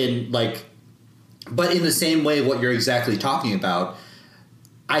am within like, but in the same way, what you're exactly talking about,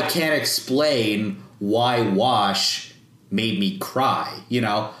 I can't explain why Wash made me cry, you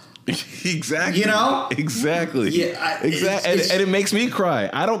know? Exactly. You know? Exactly. Yeah, exactly. And it makes me cry.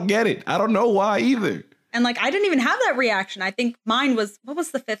 I don't get it. I don't know why either. And like, I didn't even have that reaction. I think mine was, what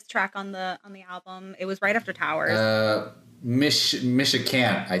was the fifth track on the album? It was right after Towers.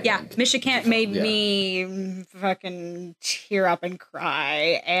 Michigan, I think. Yeah, Michigan made me fucking tear up and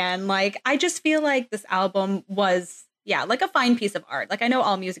cry. And like, I just feel like this album was, yeah, like a fine piece of art. Like, I know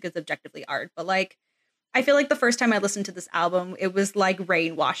all music is objectively art, but like, I feel like the first time I listened to this album, it was like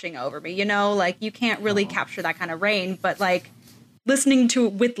rain washing over me, you know? Like, you can't really capture that kind of rain, but like listening to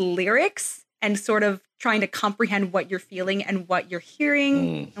it with lyrics and sort of trying to comprehend what you're feeling and what you're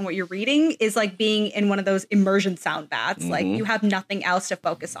hearing and what you're reading is like being in one of those immersion sound baths. Like, you have nothing else to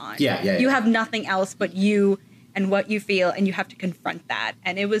focus on. You have nothing else but you and what you feel, and you have to confront that.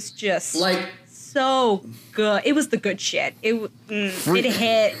 And it was just like so good. It was the good shit. It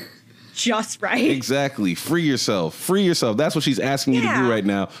hit just right. Exactly. Free yourself. Free yourself. That's what she's asking you to do right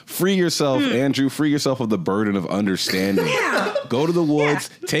now. Free yourself, Andrew. Free yourself of the burden of understanding. Go to the woods,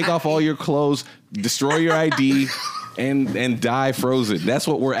 take off all your clothes, destroy your ID, and die frozen. That's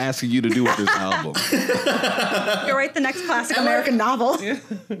what we're asking you to do with this album. You'll write the next classic American novel.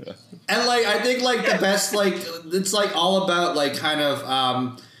 And like, I think like the best, like, it's like all about like kind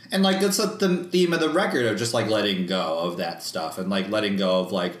of, and like that's the theme of the record of just like letting go of that stuff and like letting go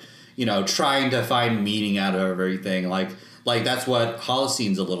of like, you know, trying to find meaning out of everything. Like that's what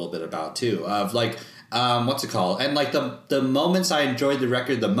Holocine's a little bit about too. Of like, what's it called? And like the moments I enjoyed the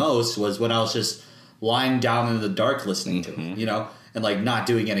record the most was when I was just lying down in the dark listening to it, you know, and like not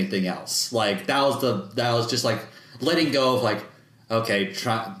doing anything else. Like that was just like letting go of like, okay,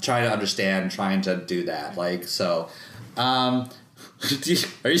 trying to understand, trying to do that. Like, so, are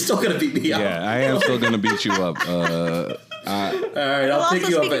you still gonna beat me up? Yeah, I am still gonna beat you up. All right, I'll pick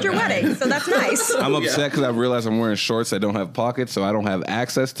you up at your wedding, so that's nice. I'm upset because I realized I'm wearing shorts that don't have pockets, so I don't have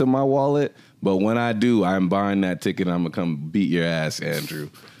access to my wallet. But when I do, I'm buying that ticket and I'm gonna come beat your ass, Andrew.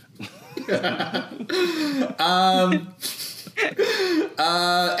 Any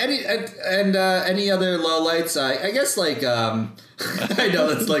other lowlights? I guess like I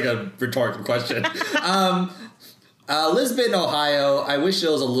know that's like a rhetorical question. Lisbon, Ohio. I wish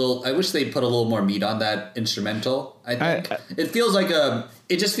they put a little more meat on that instrumental. I think it feels like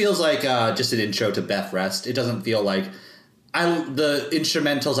it just feels like just an intro to Beth Rest. It doesn't feel like the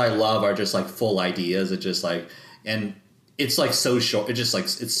instrumentals I love are just like full ideas. It's just like, and it's like so short. It just like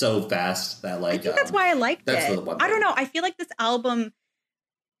it's so fast that like I think that's why I liked it. I don't know. I feel like this album,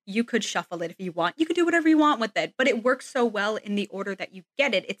 you could shuffle it if you want. You could do whatever you want with it, but it works so well in the order that you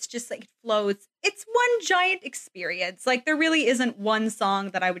get it. It's just like it flows. It's one giant experience. Like there really isn't one song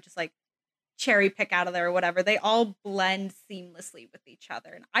that I would just like cherry pick out of there or whatever. They all blend seamlessly with each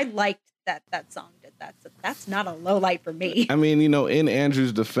other. And I liked that song did that. So that's not a low light for me. I mean, in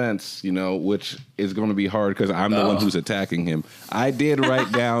Andrew's defense, which is going to be hard because I'm the one who's attacking him. I did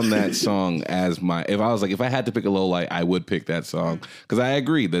write down that song as if I had to pick a low light, I would pick that song because I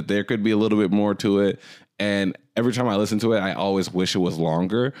agree that there could be a little bit more to it. And every time I listen to it, I always wish it was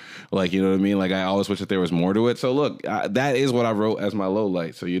longer. Like, you know what I mean? Like, I always wish that there was more to it. So look, that is what I wrote as my low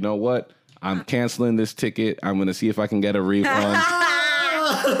light. So you know what? I'm canceling this ticket. I'm going to see if I can get a refund.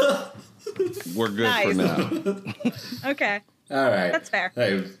 We're good for now. Okay. All right. That's fair.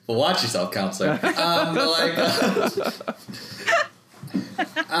 Hey, well, watch yourself, counselor.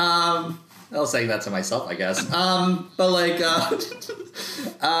 I was saying that to myself, I guess.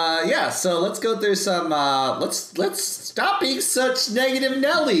 Yeah. So let's go through some. Let's stop being such negative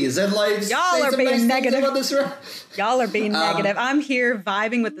Nellies and y'all are being negative about this. Y'all are being negative. I'm here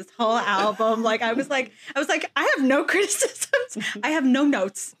vibing with this whole album. I was like, I have no criticisms. I have no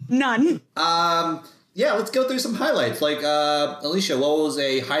notes. None. Yeah, let's go through some highlights. Alicia, what was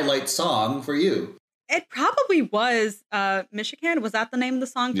a highlight song for you? It probably was Michigan. Was that the name of the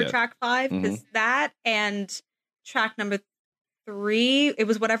song for track 5? Because that and track number 3, it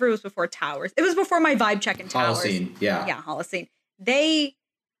was whatever it was before Towers. It was before my vibe check in Towers. Holocene, yeah. Yeah, Holocene.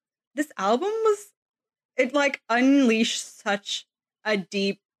 This album it unleashed such a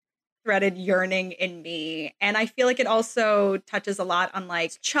deep threaded yearning in me. And I feel like it also touches a lot on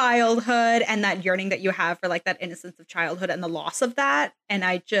childhood and that yearning that you have for that innocence of childhood and the loss of that. And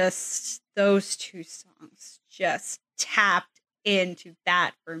those 2 songs just tapped into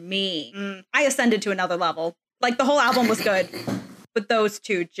that for me. I ascended to another level. The whole album was good, but those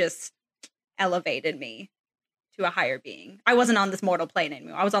 2 just elevated me to a higher being. I wasn't on this mortal plane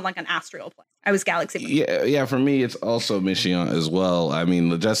anymore. I was on an astral plane. I was galaxy plane. Yeah. For me, it's also Michigan as well. I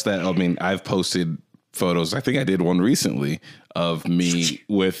mean, I've posted photos. I think I did one recently of me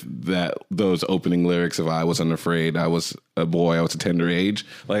with those opening lyrics of "I wasn't afraid. I was a boy. I was a tender age."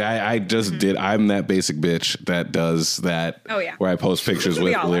 I just did. I'm that basic bitch that does that. Oh yeah. Where I post pictures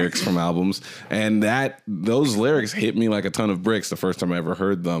with lyrics from albums, and those lyrics hit me like a ton of bricks the first time I ever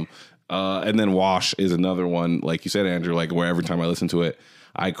heard them. And then Wash is another one, like you said, Andrew, where every time I listen to it,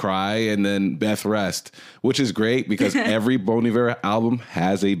 I cry. And then Beth Rest, which is great because every Bon Iver album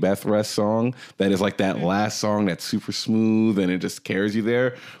has a Beth Rest song that is that last song that's super smooth and it just carries you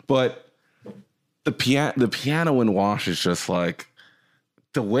there. But the piano in Wash is just the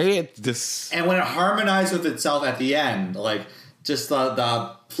way it just... And when it harmonized with itself at the end, just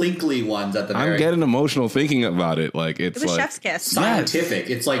the plinkly ones at the very... I'm getting emotional thinking about it. It was chef's kiss. Scientific.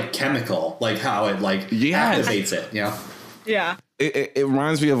 Yes. It's chemical. How it activates it. You know? Yeah. It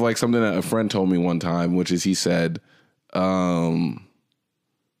reminds me of something that a friend told me one time, which is he said, there's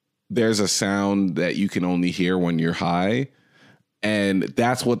a sound that you can only hear when you're high. And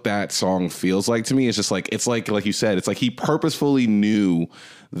that's what that song feels like to me. It's just it's like you said, it's he purposefully knew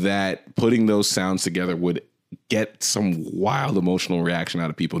that putting those sounds together would get some wild emotional reaction out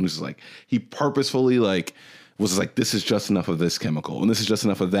of people. And it's just he purposefully was this is just enough of this chemical and this is just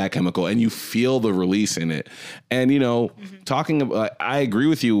enough of that chemical, and you feel the release in it. And talking about, I agree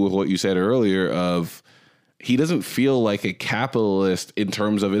with you with what you said earlier of he doesn't feel like a capitalist in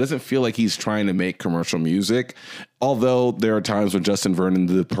terms of, it doesn't feel like he's trying to make commercial music. Although there are times when Justin Vernon,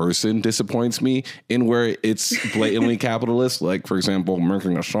 the person, disappoints me in where it's blatantly capitalist. For example,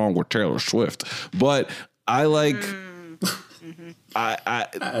 making a song with Taylor Swift. But I I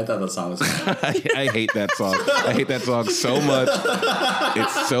thought that song was I hate that song. I hate that song so much.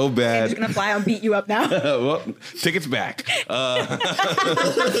 It's so bad. I'm just gonna fly out and beat you up now. Well, tickets back.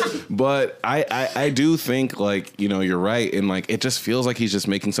 But I do think you're right, and it just feels like he's just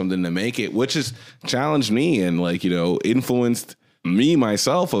making something to make it, which has challenged me and influenced me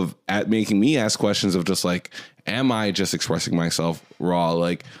myself at making me ask questions of just am I just expressing myself raw?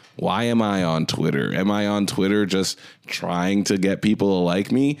 Why am I on Twitter? Am I on Twitter just trying to get people to like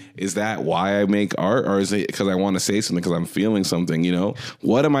me? Is that why I make art? Or is it because I want to say something, because I'm feeling something,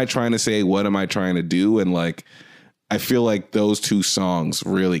 What am I trying to say? What am I trying to do? And I feel like those 2 songs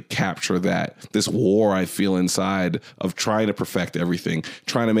really capture this war I feel inside of trying to perfect everything,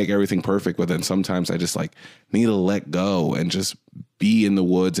 trying to make everything perfect. But then sometimes I just need to let go and just be in the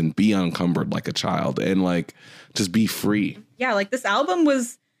woods and be unencumbered like a child and just be free. Yeah. This album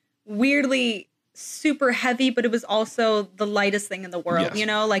was weirdly super heavy, but it was also the lightest thing in the world.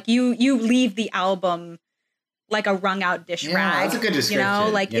 Yes. You leave the album like a wrung out dish rag. That's a good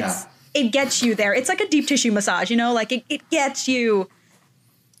description. It gets you there. It's like a deep tissue massage, it gets you,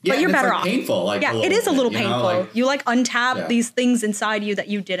 but you're better off. Painful. It is a little painful. You untap these things inside you that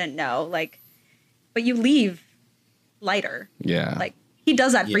you didn't know. but you leave lighter. Yeah. Like he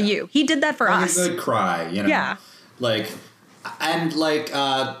does that for Yeah. you. He did that for Like us. a good cry, you know? Yeah. Like, and like,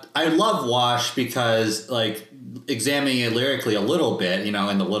 I love Wash because, like, examining it lyrically a little bit, you know,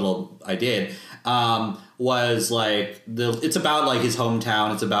 and the little I did, was like, it's about like his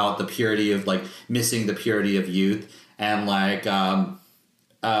hometown. It's about the purity of like missing the purity of youth. And like, and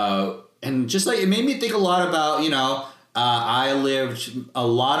just like, it made me think a lot about, you know, I lived a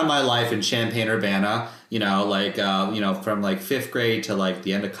lot of my life in Champaign-Urbana, you know, like, you know, from like 5th grade to like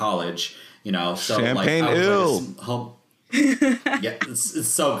the end of college, you know, so Champagne like, ill. like home. Yeah, it's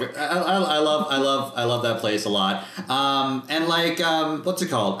so good. I love that place a lot. And like, what's it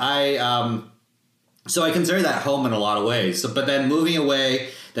called? So I consider that home in a lot of ways. So, but then moving away,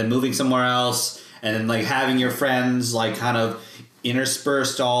 then moving somewhere else, and then like having your friends like kind of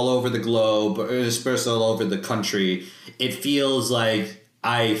interspersed all over the globe, interspersed all over the country, it feels like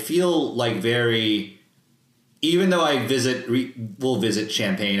I feel like very. Even though I will visit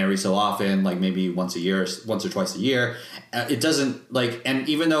Champaign every so often, like maybe once or twice a year, it doesn't like, and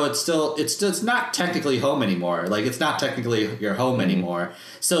even though it's not technically home anymore. Like it's not technically your home anymore.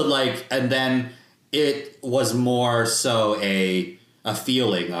 So like, and then it was more so a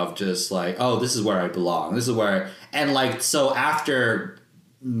feeling of just like, oh, this is where I belong. This is where, and like, so after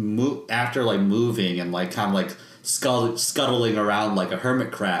like moving and like kind of like scuttling around like a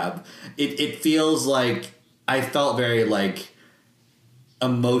hermit crab, it feels like, I felt very like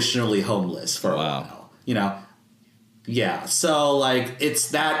emotionally homeless for a while, you know? Yeah. So like,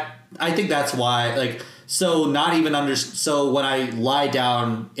 it's that, I think that's why like, so not even so when I lie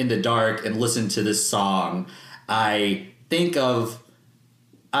down in the dark and listen to this song, I think of,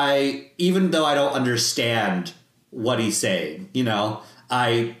 even though I don't understand what he's saying, you know,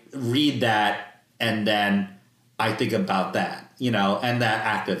 I read that and then I think about that, you know, and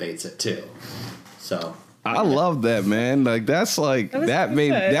that activates it too. So. I love that, man. Like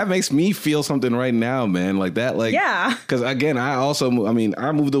that makes me feel something right now, man. Like that, like, yeah. Because again, I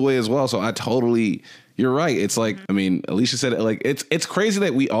moved away as well, so I totally. You're right. It's like, I mean, Alicia said it. Like, it's crazy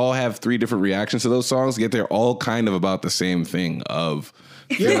that we all have 3 different reactions to those songs, yet they're all kind of about the same thing of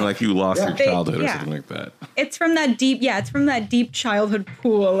feeling like you lost your childhood or something like that. It's from that deep childhood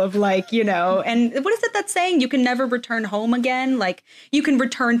pool of like, you know, and what is it that's saying? You can never return home again. Like you can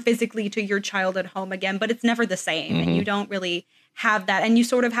return physically to your childhood home again, but it's never the same. And you don't really have that. And you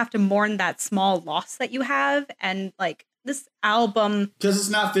sort of have to mourn that small loss that you have. And like this album. Because it's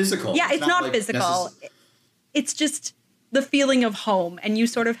not physical. Yeah, it's not like physical. It's just the feeling of home. And you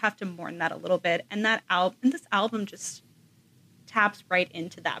sort of have to mourn that a little bit. And this album just taps right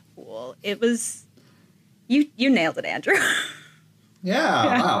into that pool. It was you nailed it, Andrew.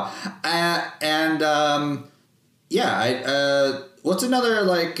 Yeah. Wow. What's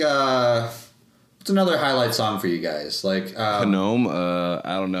another highlight song for you guys? Like Gnome,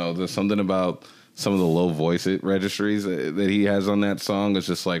 I don't know. There's something about some of the low voice registries that he has on that song is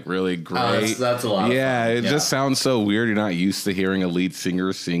just like really great. That's a lot. Yeah, it just sounds so weird. You're not used to hearing a lead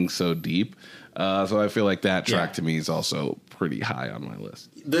singer sing so deep. So I feel like that track to me is also pretty high on my list.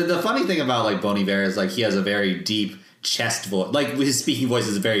 The funny thing about like Bon Iver is like he has a very deep chest voice. Like his speaking voice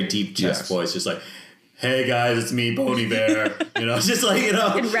is a very deep chest voice, just like, "Hey guys, it's me, Bon Iver." You know, just like, you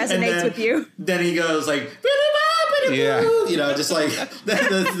know, it resonates with you. Then he goes like, you know, just like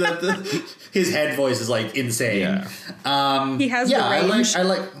his head voice is like insane. Yeah. He has the range.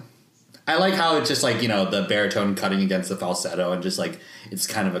 I like how it's just like, you know, the baritone cutting against the falsetto and just like it's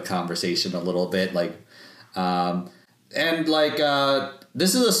kind of a conversation a little bit like and like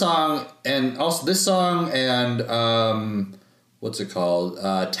this is a song, and also this song and what's it called,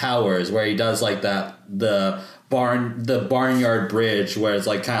 Towers, where he does like that the barnyard bridge where it's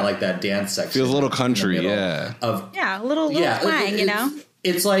like kind of like that dance section. Feels a little country, a little twang, you know.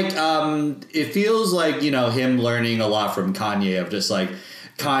 It's like it feels like, you know, him learning a lot from Kanye of just like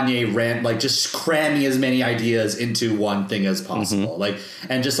Kanye like just cramming as many ideas into one thing as possible. Like,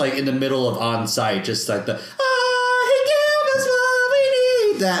 and just like in the middle of On Site, just like the he gave us what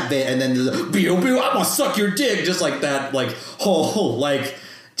we need, that bit, and then the beow, I'm gonna suck your dick, just like that, like whole like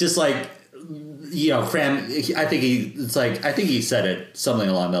just like, you know, cram. I think he said it something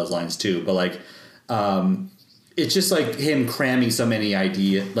along those lines too, but like it's just like him cramming so many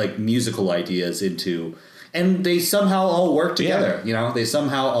musical ideas into. And they somehow all work together, you know? They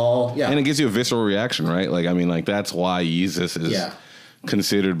somehow all, And it gives you a visceral reaction, right? Like, I mean, like, that's why Yeezus is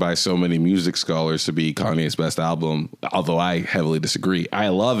considered by so many music scholars to be Kanye's best album, although I heavily disagree. I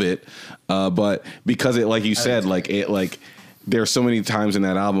love it, but because it, like you said, there's so many times in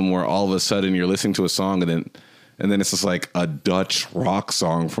that album where all of a sudden you're listening to a song and and then it's just like a Dutch rock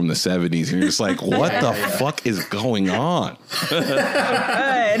song from the 70s, and you're just like, what the fuck is going on?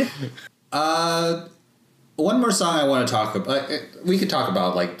 Good. One more song I want to talk about. We could talk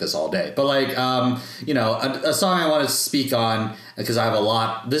about like this all day, but like, you know, a song I want to speak on because I have a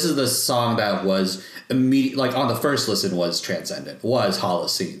lot. This is the song that was immediate, like on the first listen was Transcendent, was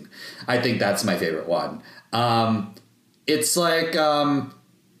Holocene. I think that's my favorite one. It's like,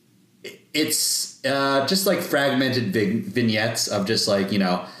 it's just like fragmented vignettes of just like, you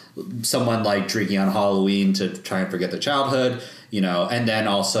know, someone like drinking on Halloween to try and forget their childhood, you know, and then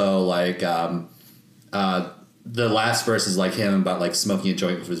also like, the last verse is like him about like smoking a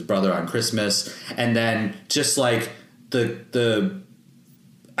joint with his brother on Christmas, and then just like the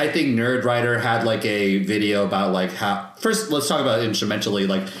I think Nerdwriter had like a video about like how, first let's talk about it instrumentally.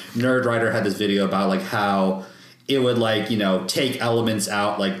 Like Nerdwriter had this video about like how it would like, you know, take elements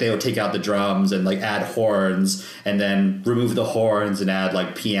out, like they would take out the drums and like add horns and then remove the horns and add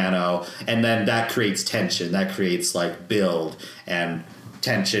like piano, and then that creates tension, that creates like build and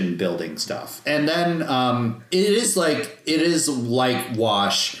tension building stuff. And then it is like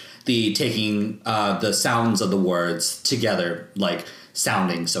Wash, the taking the sounds of the words together, like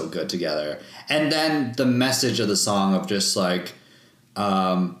sounding so good together. And then the message of the song of just like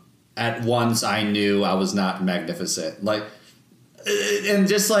at once I knew I was not magnificent, like, and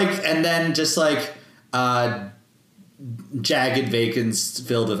just like, and then just like jagged vacants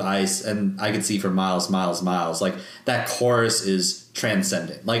filled with ice, and I could see for miles, miles, miles. Like that chorus is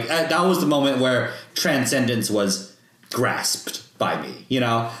transcendent. Like that was the moment where transcendence was grasped by me. You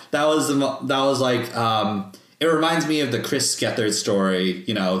know, that was like it reminds me of the Chris Gethard story.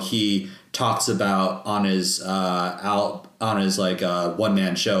 You know, he talks about on his like one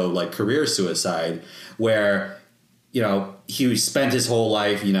man show, like Career Suicide, where, you know, he spent his whole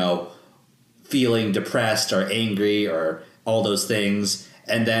life, you know, feeling depressed or angry or all those things,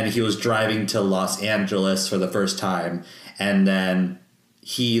 and then he was driving to Los Angeles for the first time, and then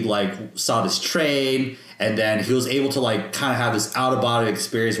he like saw this train, and then he was able to like kind of have this out of body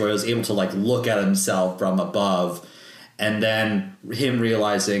experience where he was able to like look at himself from above, and then him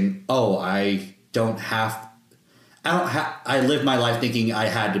realizing, oh, I lived my life thinking I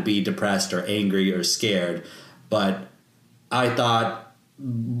had to be depressed or angry or scared, but I thought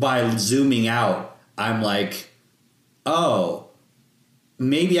by zooming out, I'm like, oh,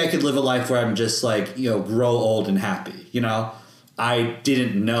 maybe I could live a life where I'm just like, you know, grow old and happy. You know, I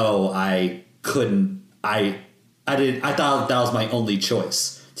didn't know I couldn't. I thought that was my only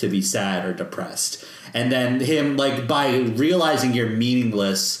choice, to be sad or depressed. And then him, like, by realizing you're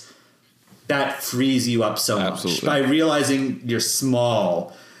meaningless, that frees you up so much. By realizing you're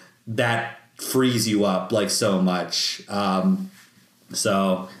small, that frees you up like so much.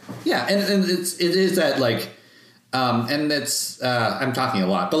 So yeah, and it is that like, and it's I'm talking a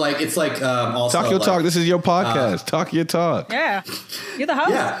lot, but like it's like also talk your like, talk. This is your podcast. Talk your talk. Yeah, you're the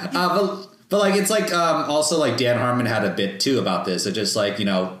host. Yeah, but like it's like also like Dan Harmon had a bit too about this. It just like, you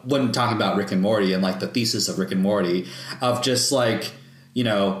know, when talking about Rick and Morty and like the thesis of Rick and Morty of just like, you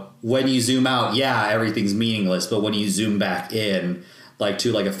know, when you zoom out, yeah, everything's meaningless, but when you zoom back in, like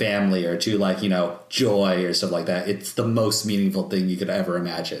to like a family or to like, you know, joy or stuff like that, it's the most meaningful thing you could ever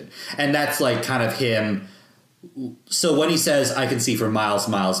imagine. And that's like kind of him. So when he says I can see for miles,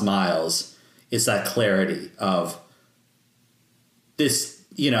 miles, miles, it's that clarity of this,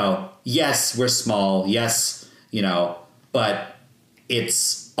 you know, yes, we're small, yes, you know, but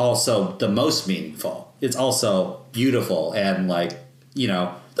it's also the most meaningful. It's also beautiful, and like, you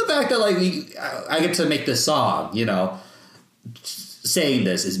know, the fact that like I get to make this song, you know, saying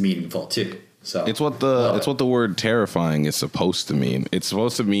this is meaningful too. So it's what the word terrifying is supposed to mean. It's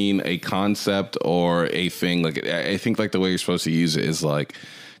supposed to mean a concept or a thing. Like I think like the way you're supposed to use it is like,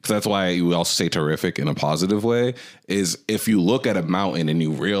 because that's why we also say terrific in a positive way, is if you look at a mountain and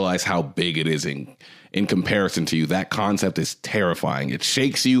you realize how big it is in comparison to you, that concept is terrifying. It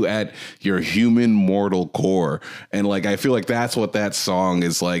shakes you at your human mortal core. And like, I feel like that's what that song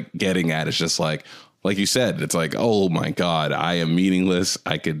is like getting at. It's just like you said, it's like, oh my God, I am meaningless.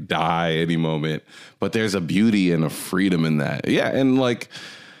 I could die any moment, but there's a beauty and a freedom in that. Yeah. And like,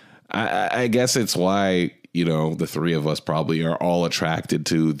 I guess it's why, you know, the three of us probably are all attracted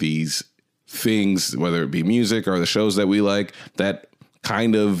to these things, whether it be music or the shows that we like, that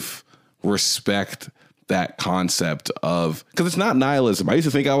kind of respect that concept of, because it's not nihilism. I used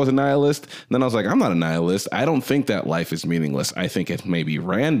to think I was a nihilist, and then I was like, I'm not a nihilist. I don't think that life is meaningless. I think it may be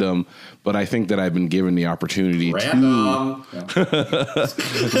random, but I think that I've been given the opportunity to. But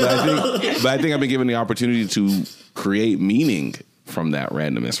I think I've been given the opportunity to create meaning from that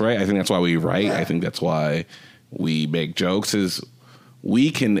randomness, right? I think that's why we write. I think that's why, we make jokes is we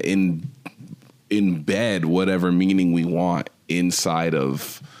can embed whatever meaning we want inside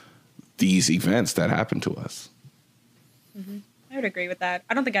of these events that happen to us. Mm-hmm. I would agree with that.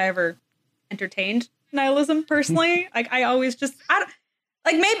 I don't think I ever entertained nihilism personally. Like I always just,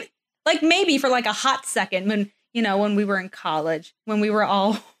 maybe for like a hot second when we were in college, when we were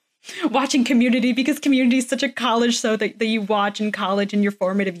all watching Community, because Community is such a college show that you watch in college in your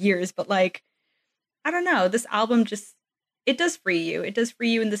formative years. But like, I don't know, this album just, it does free you. It does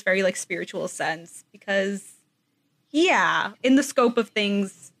free you in this very like spiritual sense because in the scope of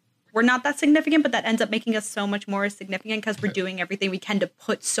things, we're not that significant, but that ends up making us so much more significant because we're doing everything we can to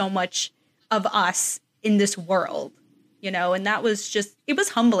put so much of us in this world, and that was just, it was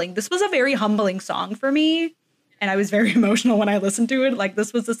humbling. This was a very humbling song for me. And I was very emotional when I listened to it. Like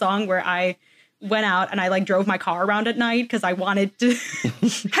this was a song where I went out and I like drove my car around at night because I wanted to,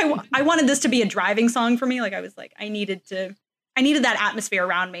 I wanted this to be a driving song for me. Like I was like, I needed that atmosphere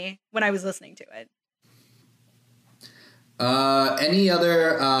around me when I was listening to it. Any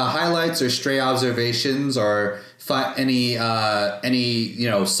other highlights or stray observations or any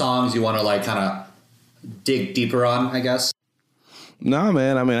songs you want to like kind of dig deeper on, I guess? No,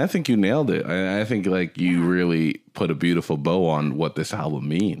 man. I mean, I think you nailed it. I think like you really put a beautiful bow on what this album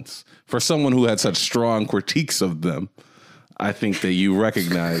means. For someone who had such strong critiques of them, I think that you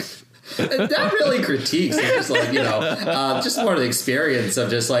recognize. Not really critiques. It's just like, just more of the experience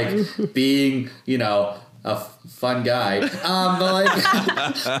of just like being, a fun guy. But like,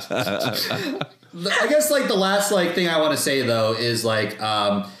 I guess like the last like thing I want to say though is like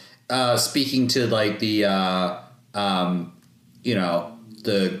speaking to like the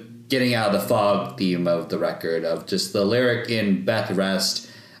the getting out of the fog theme of the record, of just the lyric in Beth Rest,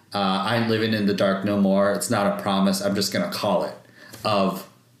 I ain't living in the dark no more. It's not a promise. I'm just going to call it. Of,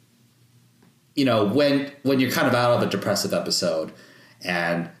 when you're kind of out of a depressive episode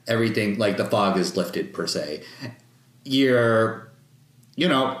and everything, like the fog is lifted per se, there's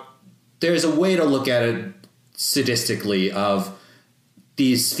a way to look at it sadistically of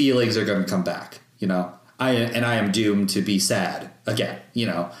these feelings are going to come back, I am doomed to be sad again,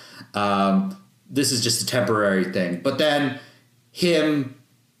 this is just a temporary thing. But then him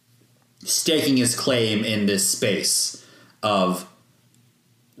staking his claim in this space of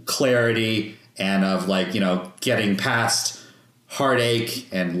clarity and of like, getting past heartache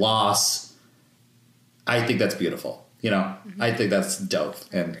and loss. I think that's beautiful. I think that's dope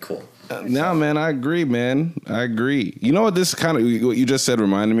and cool. No, man, I agree, man. I agree. You know what this kind of, what you just said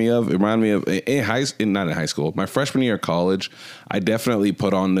reminded me of? It reminded me of, not in high school, my freshman year of college, I definitely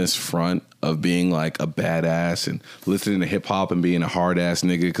put on this front of being like a badass and listening to hip hop and being a hard ass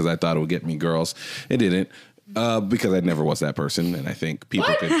nigga because I thought it would get me girls. It didn't. Because I never was that person, and I think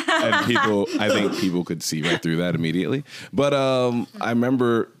people could see right through that immediately. But I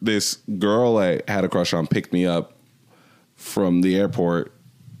remember this girl I had a crush on picked me up from the airport,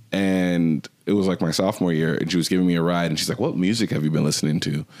 and it was like my sophomore year, and she was giving me a ride, and she's like, "What music have you been listening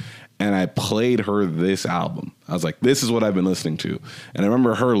to?" And I played her this album. I was like, "This is what I've been listening to," and I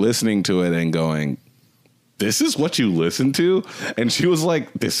remember her listening to it and going, "This is what you listen to?" And she was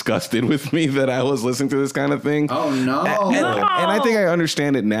like disgusted with me that I was listening to this kind of thing. Oh no. And I think I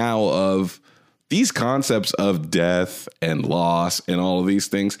understand it now of these concepts of death and loss and all of these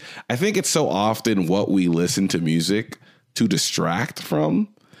things. I think it's so often what we listen to music to distract from.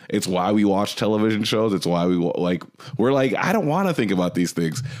 It's why we watch television shows. It's why we're like, I don't want to think about these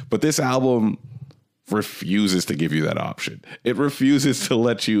things. But this album refuses to give you that option. It refuses to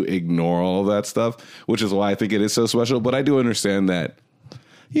let you ignore all of that stuff, which is why I think it is so special. But I do understand that,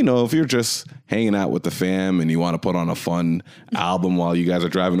 if you're just hanging out with the fam and you want to put on a fun album while you guys are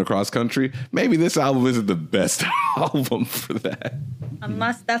driving across country, maybe this album isn't the best album for that.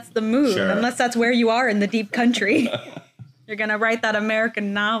 Unless that's the mood. Sure. Unless that's where you are in the deep country. You're going to write that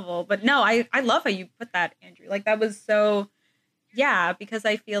American novel. But no, I love how you put that, Andrew. Like that was so, because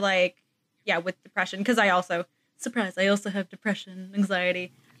I feel like, with depression, because I also have depression,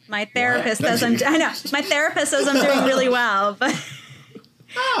 anxiety. My therapist says I'm doing really well, but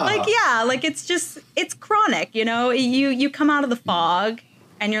it's chronic, you come out of the fog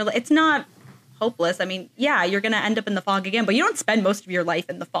and it's not hopeless. I mean, you're going to end up in the fog again, but you don't spend most of your life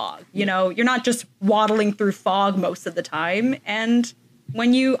in the fog. You're not just waddling through fog most of the time. And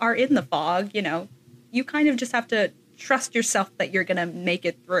when you are in the fog, you kind of just have to trust yourself that you're going to make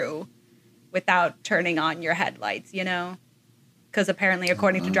it through without turning on your headlights, because apparently,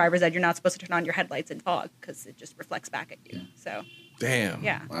 according to driver's ed, you're not supposed to turn on your headlights in fog because it just reflects back at you. So, damn,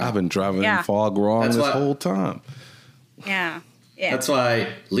 I've been driving in fog wrong this whole time. Yeah, Yeah. That's why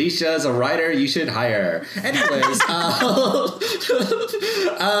Leisha's a writer you should hire. Anyways,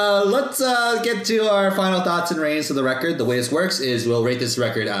 let's get to our final thoughts and ratings of the record. The way this works is we'll rate this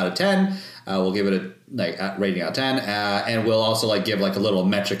record out of 10. We'll give it a rating out of 10, and we'll also give a little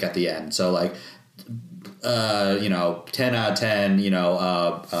metric at the end. So 10 out of 10,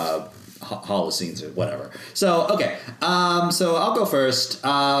 Holocene or whatever. So okay, so I'll go first.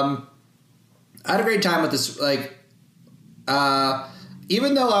 I had a great time with this.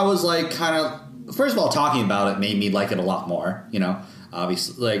 Even though I was kind of, first of all, talking about it made me like it a lot more.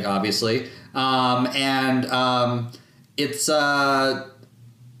 Obviously, it's I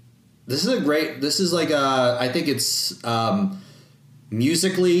think it's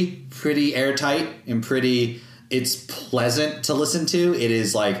musically pretty airtight and it's pleasant to listen to. It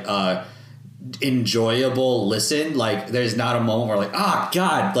is enjoyable listen. There's not a moment where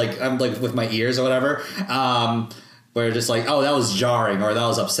God, I'm with my ears or whatever. Where just oh, that was jarring or that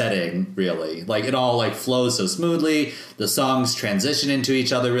was upsetting, really. It all flows so smoothly. The songs transition into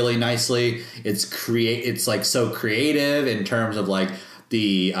each other really nicely. It's so creative in terms of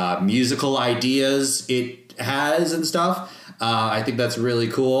the musical ideas it has and stuff. I think that's really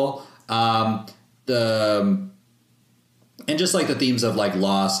cool. And just the themes of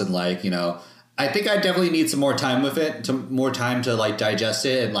loss and I think I definitely need some more time with it, more time to digest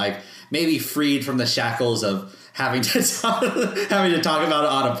it and maybe freed from the shackles of having to talk about it on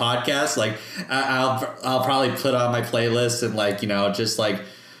a podcast. I'll probably put on my playlist and just let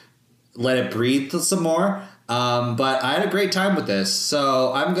it breathe some more. But I had a great time with this,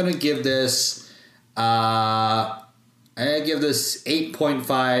 so I'm gonna give this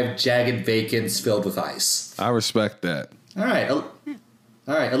 8.5 jagged vacants filled with ice. I respect that. All right,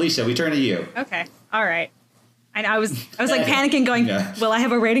 Alicia, we turn to you. Okay. All right. I was panicking, going, will I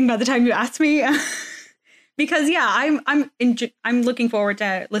have a rating by the time you ask me? Because I'm looking forward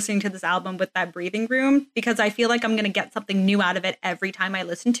to listening to this album with that breathing room, because I feel like I'm going to get something new out of it every time I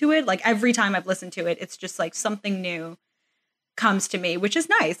listen to it. Every time I've listened to it, it's just something new comes to me, which is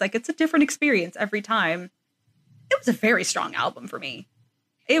nice. It's a different experience every time. It was a very strong album for me.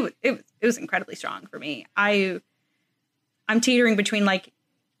 It was incredibly strong for me. I'm teetering between an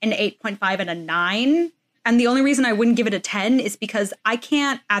 8.5 and a 9. And the only reason I wouldn't give it a 10 is because I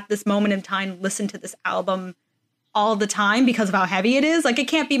can't, at this moment in time, listen to this album all the time because of how heavy it is. It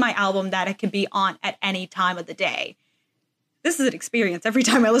can't be my album that it can be on at any time of the day. This is an experience every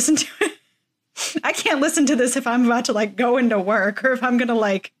time I listen to it. I can't listen to this if I'm about to go into work, or if I'm going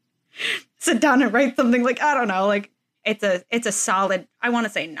to sit down and write something. I don't know. It's a solid, I want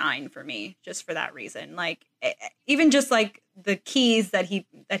to say 9 for me, just for that reason. Even just the keys that he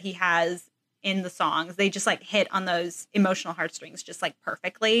has in the songs, they just hit on those emotional heartstrings just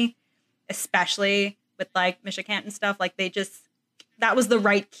perfectly, especially with Misha Kant and stuff. That was the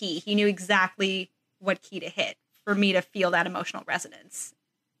right key. He knew exactly what key to hit for me to feel that emotional resonance.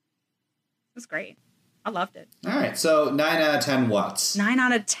 It was great. I loved it. All right. So 9 out of 10 watts. 9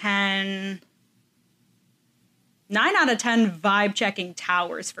 out of 10. 9 out of 10 vibe checking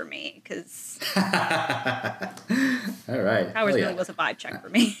towers for me, because all right. Towers really was a vibe check for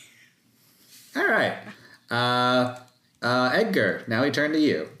me. All right. Edgar, now we turn to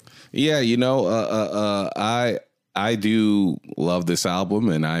you. Yeah, I do love this album,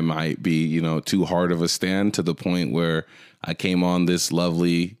 and I might be, too hard of a stan to the point where I came on this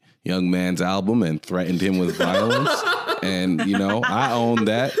lovely young man's album and threatened him with violence. And, I own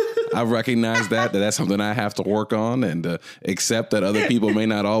that. I recognize that that's something I have to work on, and accept that other people may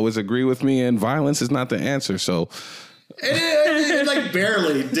not always agree with me, and violence is not the answer. So I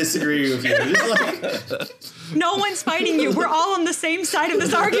barely disagree with you. No one's fighting you. We're all on the same side of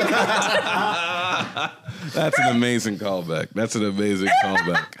this argument. That's an amazing callback.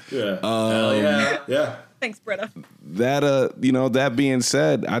 Yeah. Hell yeah. Yeah. Thanks, Britta. That being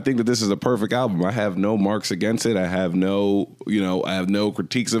said, I think that this is a perfect album. I have no marks against it. I have no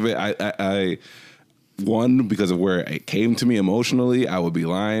critiques of it. I one, because of where it came to me emotionally. I would be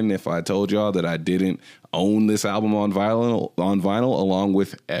lying if I told y'all that I didn't own this album on vinyl, along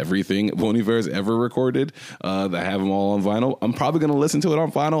with everything Bon Iver's ever recorded. That I have them all on vinyl. I'm probably gonna listen to it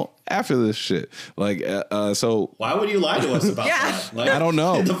on vinyl after this shit. So why would you lie to us about that? I don't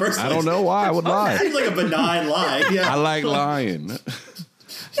know. I don't know why I would lie. It seems like a benign lie. Yeah. I like lying.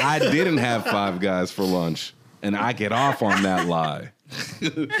 I didn't have Five Guys for lunch, and I get off on that lie.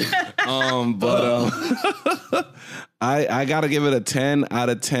 I gotta give it a 10 out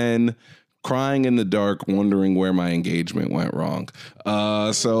of 10. Crying in the dark, wondering where my engagement went wrong.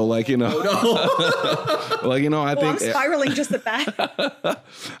 I think I'm spiraling just at that.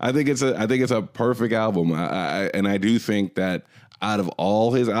 I think it's a perfect album. I do think that out of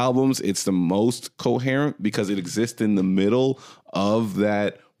all his albums, it's the most coherent because it exists in the middle of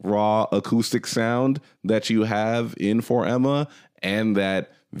that raw acoustic sound that you have in For Emma and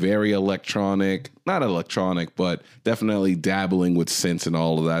that very electronic, not electronic, but definitely dabbling with synths and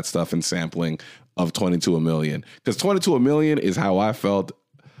all of that stuff and sampling of 22 a Million. Because 22 a Million is how I felt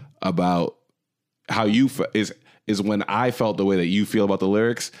about how you is when I felt the way that you feel about the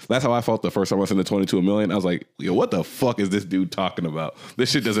lyrics. That's how I felt the first time I listened to 22 a Million. I was like, yo, what the fuck is this dude talking about?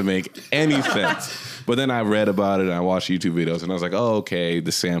 This shit doesn't make any sense. But then I read about it and I watched YouTube videos and I was like, oh, okay,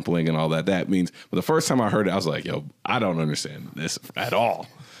 the sampling and all that. That means, but the first time I heard it, I was like, yo, I don't understand this at all.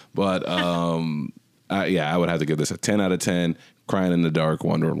 But yeah, I would have to give this a 10 out of 10. Crying in the dark,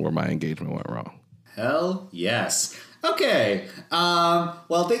 wondering where my engagement went wrong. Hell yes. Okay.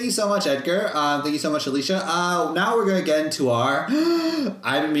 Well, thank you so much, Edgar. Thank you so much, Alicia. Now we're going to get into our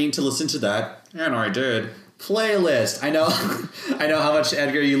I've been meaning to listen to that, and I did, playlist. I know I know how much,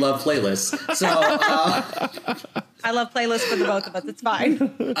 Edgar, you love playlists. So I love playlists for the both of us. It's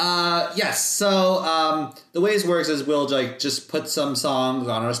fine. yes. So the way it works is we'll just put some songs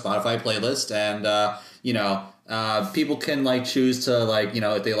on our Spotify playlist, and people can choose to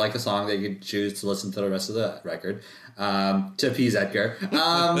if they like a song, they could choose to listen to the rest of the record to appease Edgar.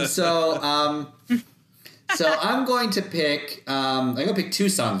 So I'm going to pick. I'm going to pick two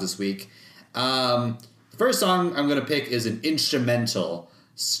songs this week. The first song I'm going to pick is an instrumental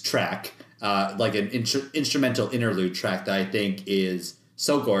track. Like an instrumental interlude track that I think is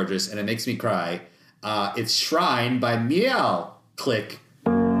so gorgeous and it makes me cry. It's Shrine by Miel. Click.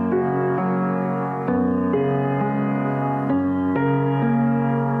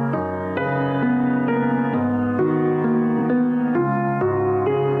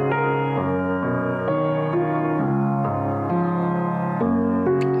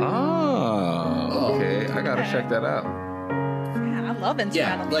 Oh, okay. I gotta check that out. Yeah, I love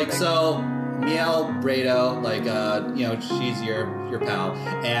instrumental music. So Miel Brado, she's your pal,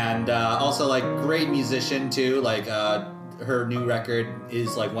 and also great musician too. Her new record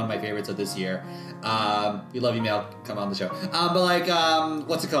is one of my favorites of this year. We love you, Miel. Come on the show.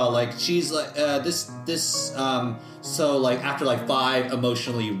 What's it called? She's after 5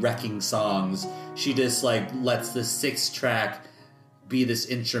 emotionally wrecking songs, she just lets the 6th track be this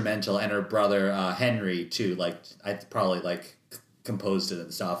instrumental, and her brother Henry too. I probably composed it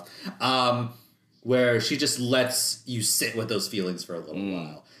and stuff. Where she just lets you sit with those feelings for a little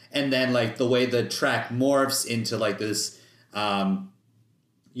while, and then the way the track morphs into this,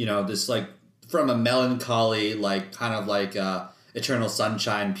 this from a melancholy Eternal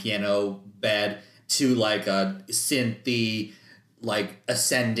Sunshine piano bed to a synthy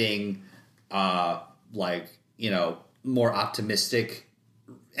ascending more optimistic.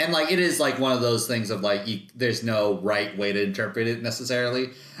 And it is one of those things of there's no right way to interpret it necessarily.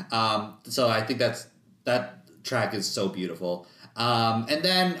 So I think that track is so beautiful. And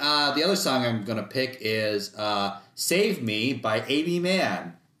then the other song I'm gonna pick is "Save Me" by Amy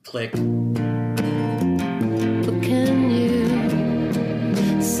Mann. Click. Can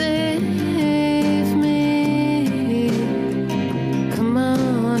you save me? Come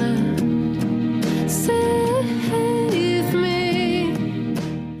on and save me.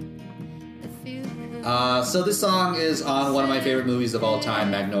 So this song is on one of my favorite movies of all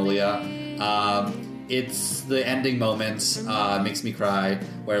time, Magnolia. It's the ending moments, makes me cry,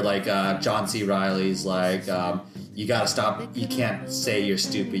 where John C. Reilly's you gotta stop, you can't say you're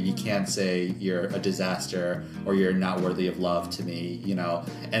stupid, you can't say you're a disaster or you're not worthy of love to me,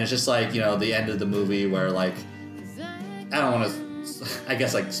 and it's just the end of the movie where I don't want to, I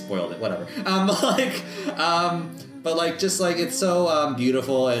guess spoiled it, whatever. It's so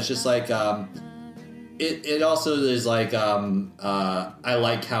beautiful, and it's just it also is I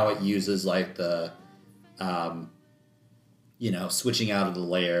like how it uses the switching out of the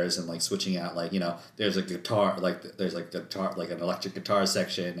layers and switching out there's a guitar, there's guitar, an electric guitar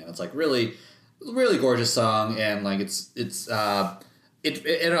section, and it's really, really gorgeous song, and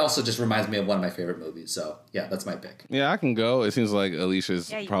it also just reminds me of one of my favorite movies. So yeah, that's my pick. Yeah, I can go. It seems like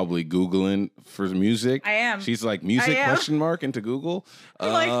Alicia's probably Googling for music. I am. She's music ? Into Google.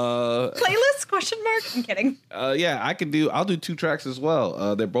 Playlist ? I'm kidding. Yeah, I'll do 2 tracks as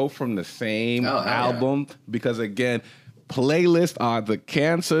well. They're both from the same album because again, playlists are the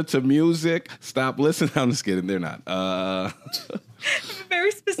cancer to music. Stop listening. I'm just kidding. They're not. A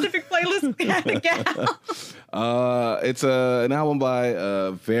very specific playlist It's an album by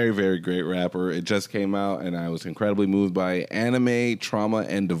a very, very great rapper. It just came out, and I was incredibly moved by Anime, Trauma,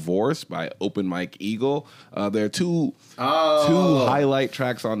 and Divorce by Open Mike Eagle. There are two highlight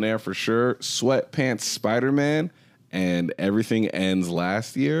tracks on there for sure. Sweatpants Spider-Man and Everything Ends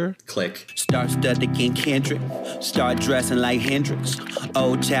Last Year. Click. Start studying Kendrick, start dressing like Hendrix.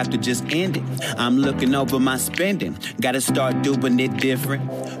 Old chapter just ended. I'm looking over my spending. Gotta start doing it different.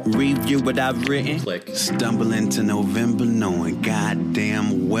 Review what I've written. Click. Stumble into November knowing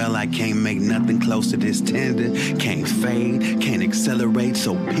goddamn well I can't make nothing close to this tender. Can't fade, can't accelerate,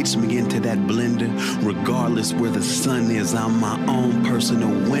 so pitch me into that blender. Regardless where the sun is, I'm my own personal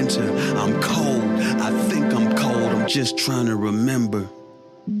winter. I'm cold, I think I'm cold. I'm just trying to remember.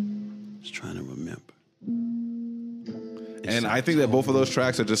 Just trying to remember. And I think that both of those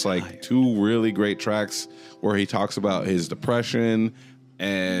tracks are just like two really great tracks where he talks about his depression,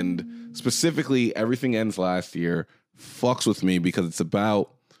 and specifically Everything Ends Last Year fucks with me because it's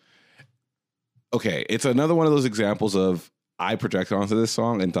about, okay, it's another one of those examples of I projected onto this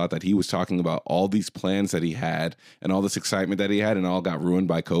song and thought that he was talking about all these plans that he had and all this excitement that he had, and all got ruined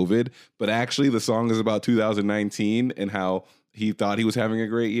by COVID. But actually the song is about 2019 and how he thought he was having a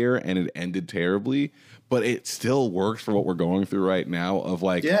great year and it ended terribly. But it still works for what we're going through right now of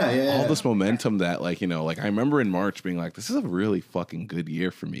like all this momentum that like, you know, like I remember in March being like, this is a really fucking good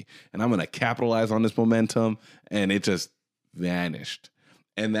year for me and I'm going to capitalize on this momentum, and it just vanished.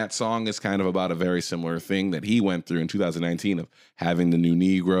 And that song is kind of about a very similar thing that he went through in 2019 of having the new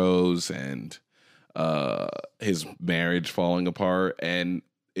Negroes and his marriage falling apart, and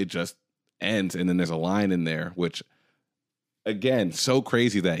it just ends. And then there's a line in there, which again, so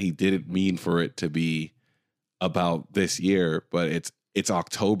crazy that he didn't mean for it to be about this year, but it's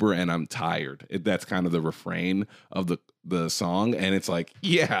October and I'm tired. That's kind of the refrain of the song, and it's like,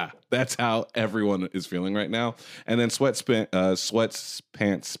 yeah, that's how everyone is feeling right now. And then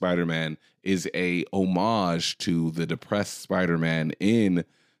Sweatpants Spider-Man is a homage to the depressed Spider-Man in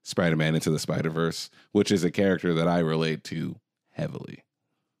Spider-Man Into the Spider-Verse, which is a character that I relate to heavily.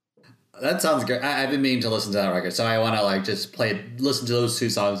 That sounds great. I've been meaning to listen to that record, so I want to like just listen to those two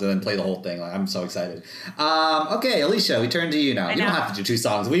songs and then play the whole thing. Like, I'm so excited. Okay, Alicia, we turn to you now. You don't have to do two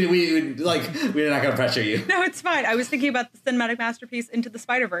songs. We're not gonna pressure you. No, it's fine. I was thinking about the cinematic masterpiece Into the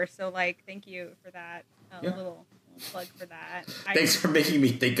Spider-Verse, so like, thank you for that little plug for that. Thanks for making me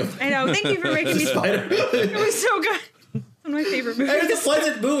think of. I know. Thank you for making me. It was so good. It's one of my favorite movies. And it's a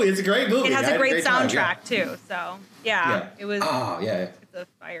pleasant movie. It's a great movie. It has a great soundtrack too. So yeah, it was. Oh yeah. It's a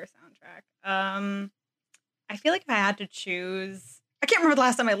fire soundtrack. I feel like if I had to choose, I can't remember the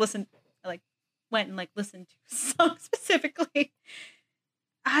last time I went and listened to a song specifically.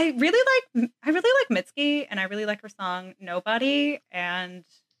 I really like Mitski, and I really like her song Nobody, and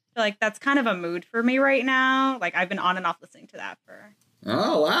I feel like that's kind of a mood for me right now. Like I've been on and off listening to that for.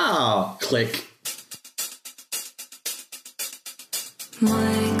 Oh wow! Click.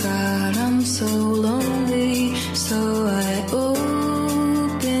 My God, I'm so lonely, so I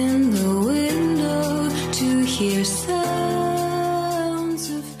open the window to hear sounds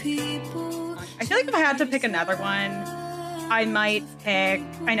of people. I feel like if I had to pick another one, I might pick.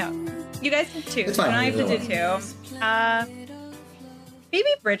 I know you guys did two, so I have to do two. Phoebe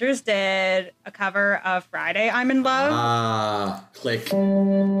Bridgers did a cover of Friday, I'm in Love. Click.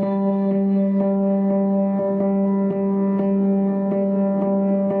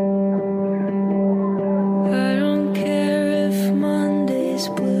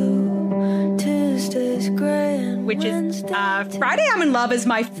 Which is Friday I'm in Love is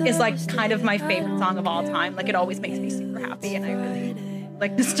like kind of my favorite song of all time. Like it always makes me super happy, and I really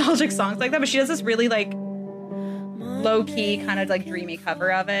like nostalgic songs like that. But she does this really like low key kind of like dreamy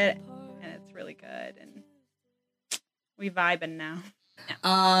cover of it, and it's really good. And we vibing now. Yeah.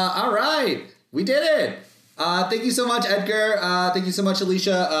 All right, we did it. Thank you so much, Edgar. Thank you so much,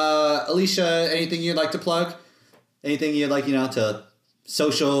 Alicia. Alicia, anything you'd like to plug? Anything you'd like, to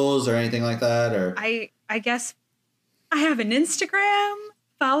socials or anything like that? Or I guess I have an Instagram.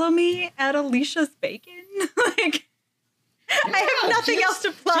 Follow me at Alicia's Bacon. I have nothing else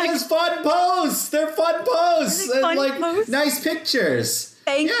to plug. She has fun posts. They're fun posts. And posts? Nice pictures.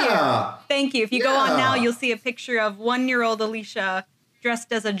 Thank you. Thank you. If you go on now, you'll see a picture of 1-year-old Alicia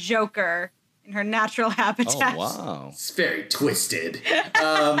dressed as a Joker in her natural habitat. Oh, wow. It's very twisted.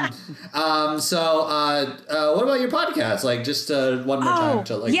 So what about your podcast? Like, just one more time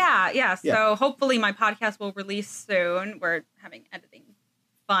to like. Yeah. So hopefully my podcast will release soon. We're having editing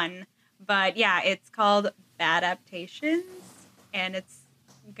fun. But yeah, it's called Badaptations, and it's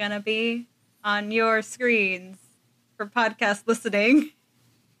gonna be on your screens for podcast listening.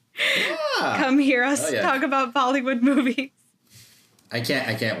 Yeah. Come hear us talk about Bollywood movies. I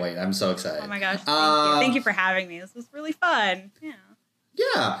can't wait. I'm so excited. Oh my gosh. Thank you for having me. This was really fun. Yeah.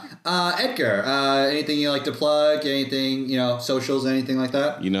 Yeah. Edgar, anything you like to plug? Anything, socials, anything like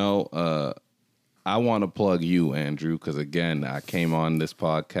that? I want to plug you, Andrew, because again, I came on this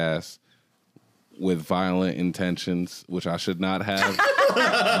podcast with violent intentions, which I should not have.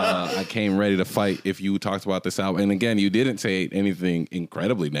 I came ready to fight if you talked about this album. And again, you didn't say anything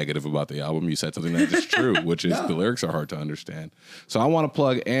incredibly negative about the album. You said something that is true, which is the lyrics are hard to understand. So I want to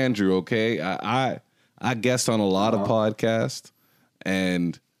plug Andrew, okay? I guest on a lot of podcasts,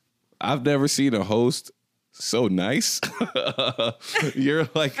 and I've never seen a host so nice. You're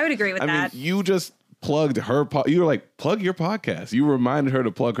like, I would agree with that. Mean, you just plugged her. You were like, plug your podcast. You reminded her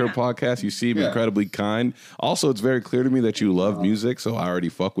to plug her podcast. You seem incredibly kind. Also, it's very clear to me that you love music, so I already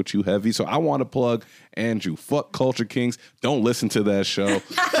fuck with you heavy. So I want to plug Andrew. Fuck Culture Kings. Don't listen to that show.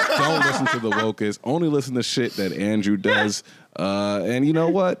 Don't listen to the Locust. Only listen to shit that Andrew does. And you know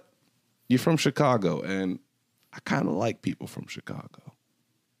what? You're from Chicago, and I kind of like people from Chicago.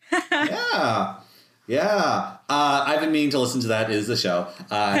 Yeah. I've been meaning to listen to that is the show.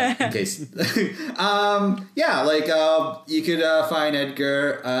 In case. You could find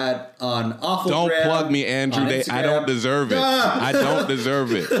Edgar on Awful Don't Gram, plug me, Andrew. I don't deserve it. I don't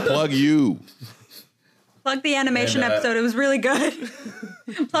deserve it. Plug you. Plug the animation episode. It was really good.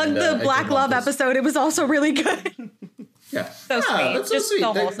 Plug the Black Love episode. It was also really good. Yeah. So sweet. That's so Just sweet.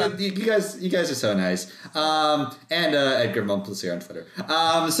 so wholesome. You guys are so nice. And Edgar Montplaisir on Twitter.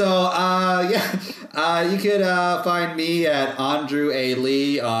 You could find me at Andrew A.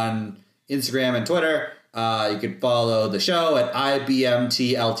 Lee on Instagram and Twitter. You could follow the show at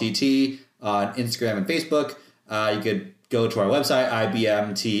IBMTLTT on Instagram and Facebook. You could go to our website,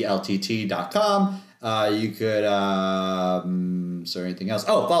 ibmtltt.com. You could, is there anything else?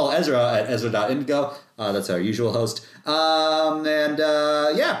 Oh, follow Ezra at Ezra.indigo. That's our usual host. We'll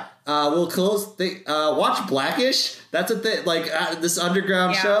close. Watch Blackish. That's a thing. This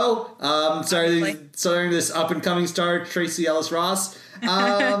underground show. Starring this up and coming star Tracy Ellis Ross.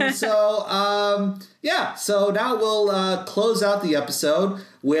 So now we'll close out the episode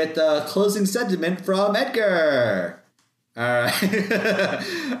with a closing sentiment from Edgar. All right.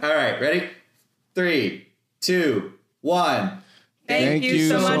 All right. Ready? 3, 2, 1. Thank you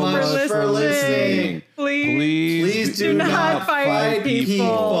so much for listening. Please do not fight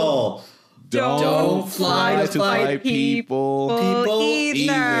people. Don't fly to fight people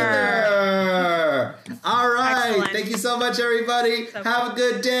either. All right. Excellent. Thank you so much, everybody. Have a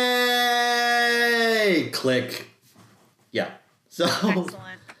good day. Click. Yeah. So Excellent.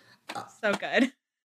 So good.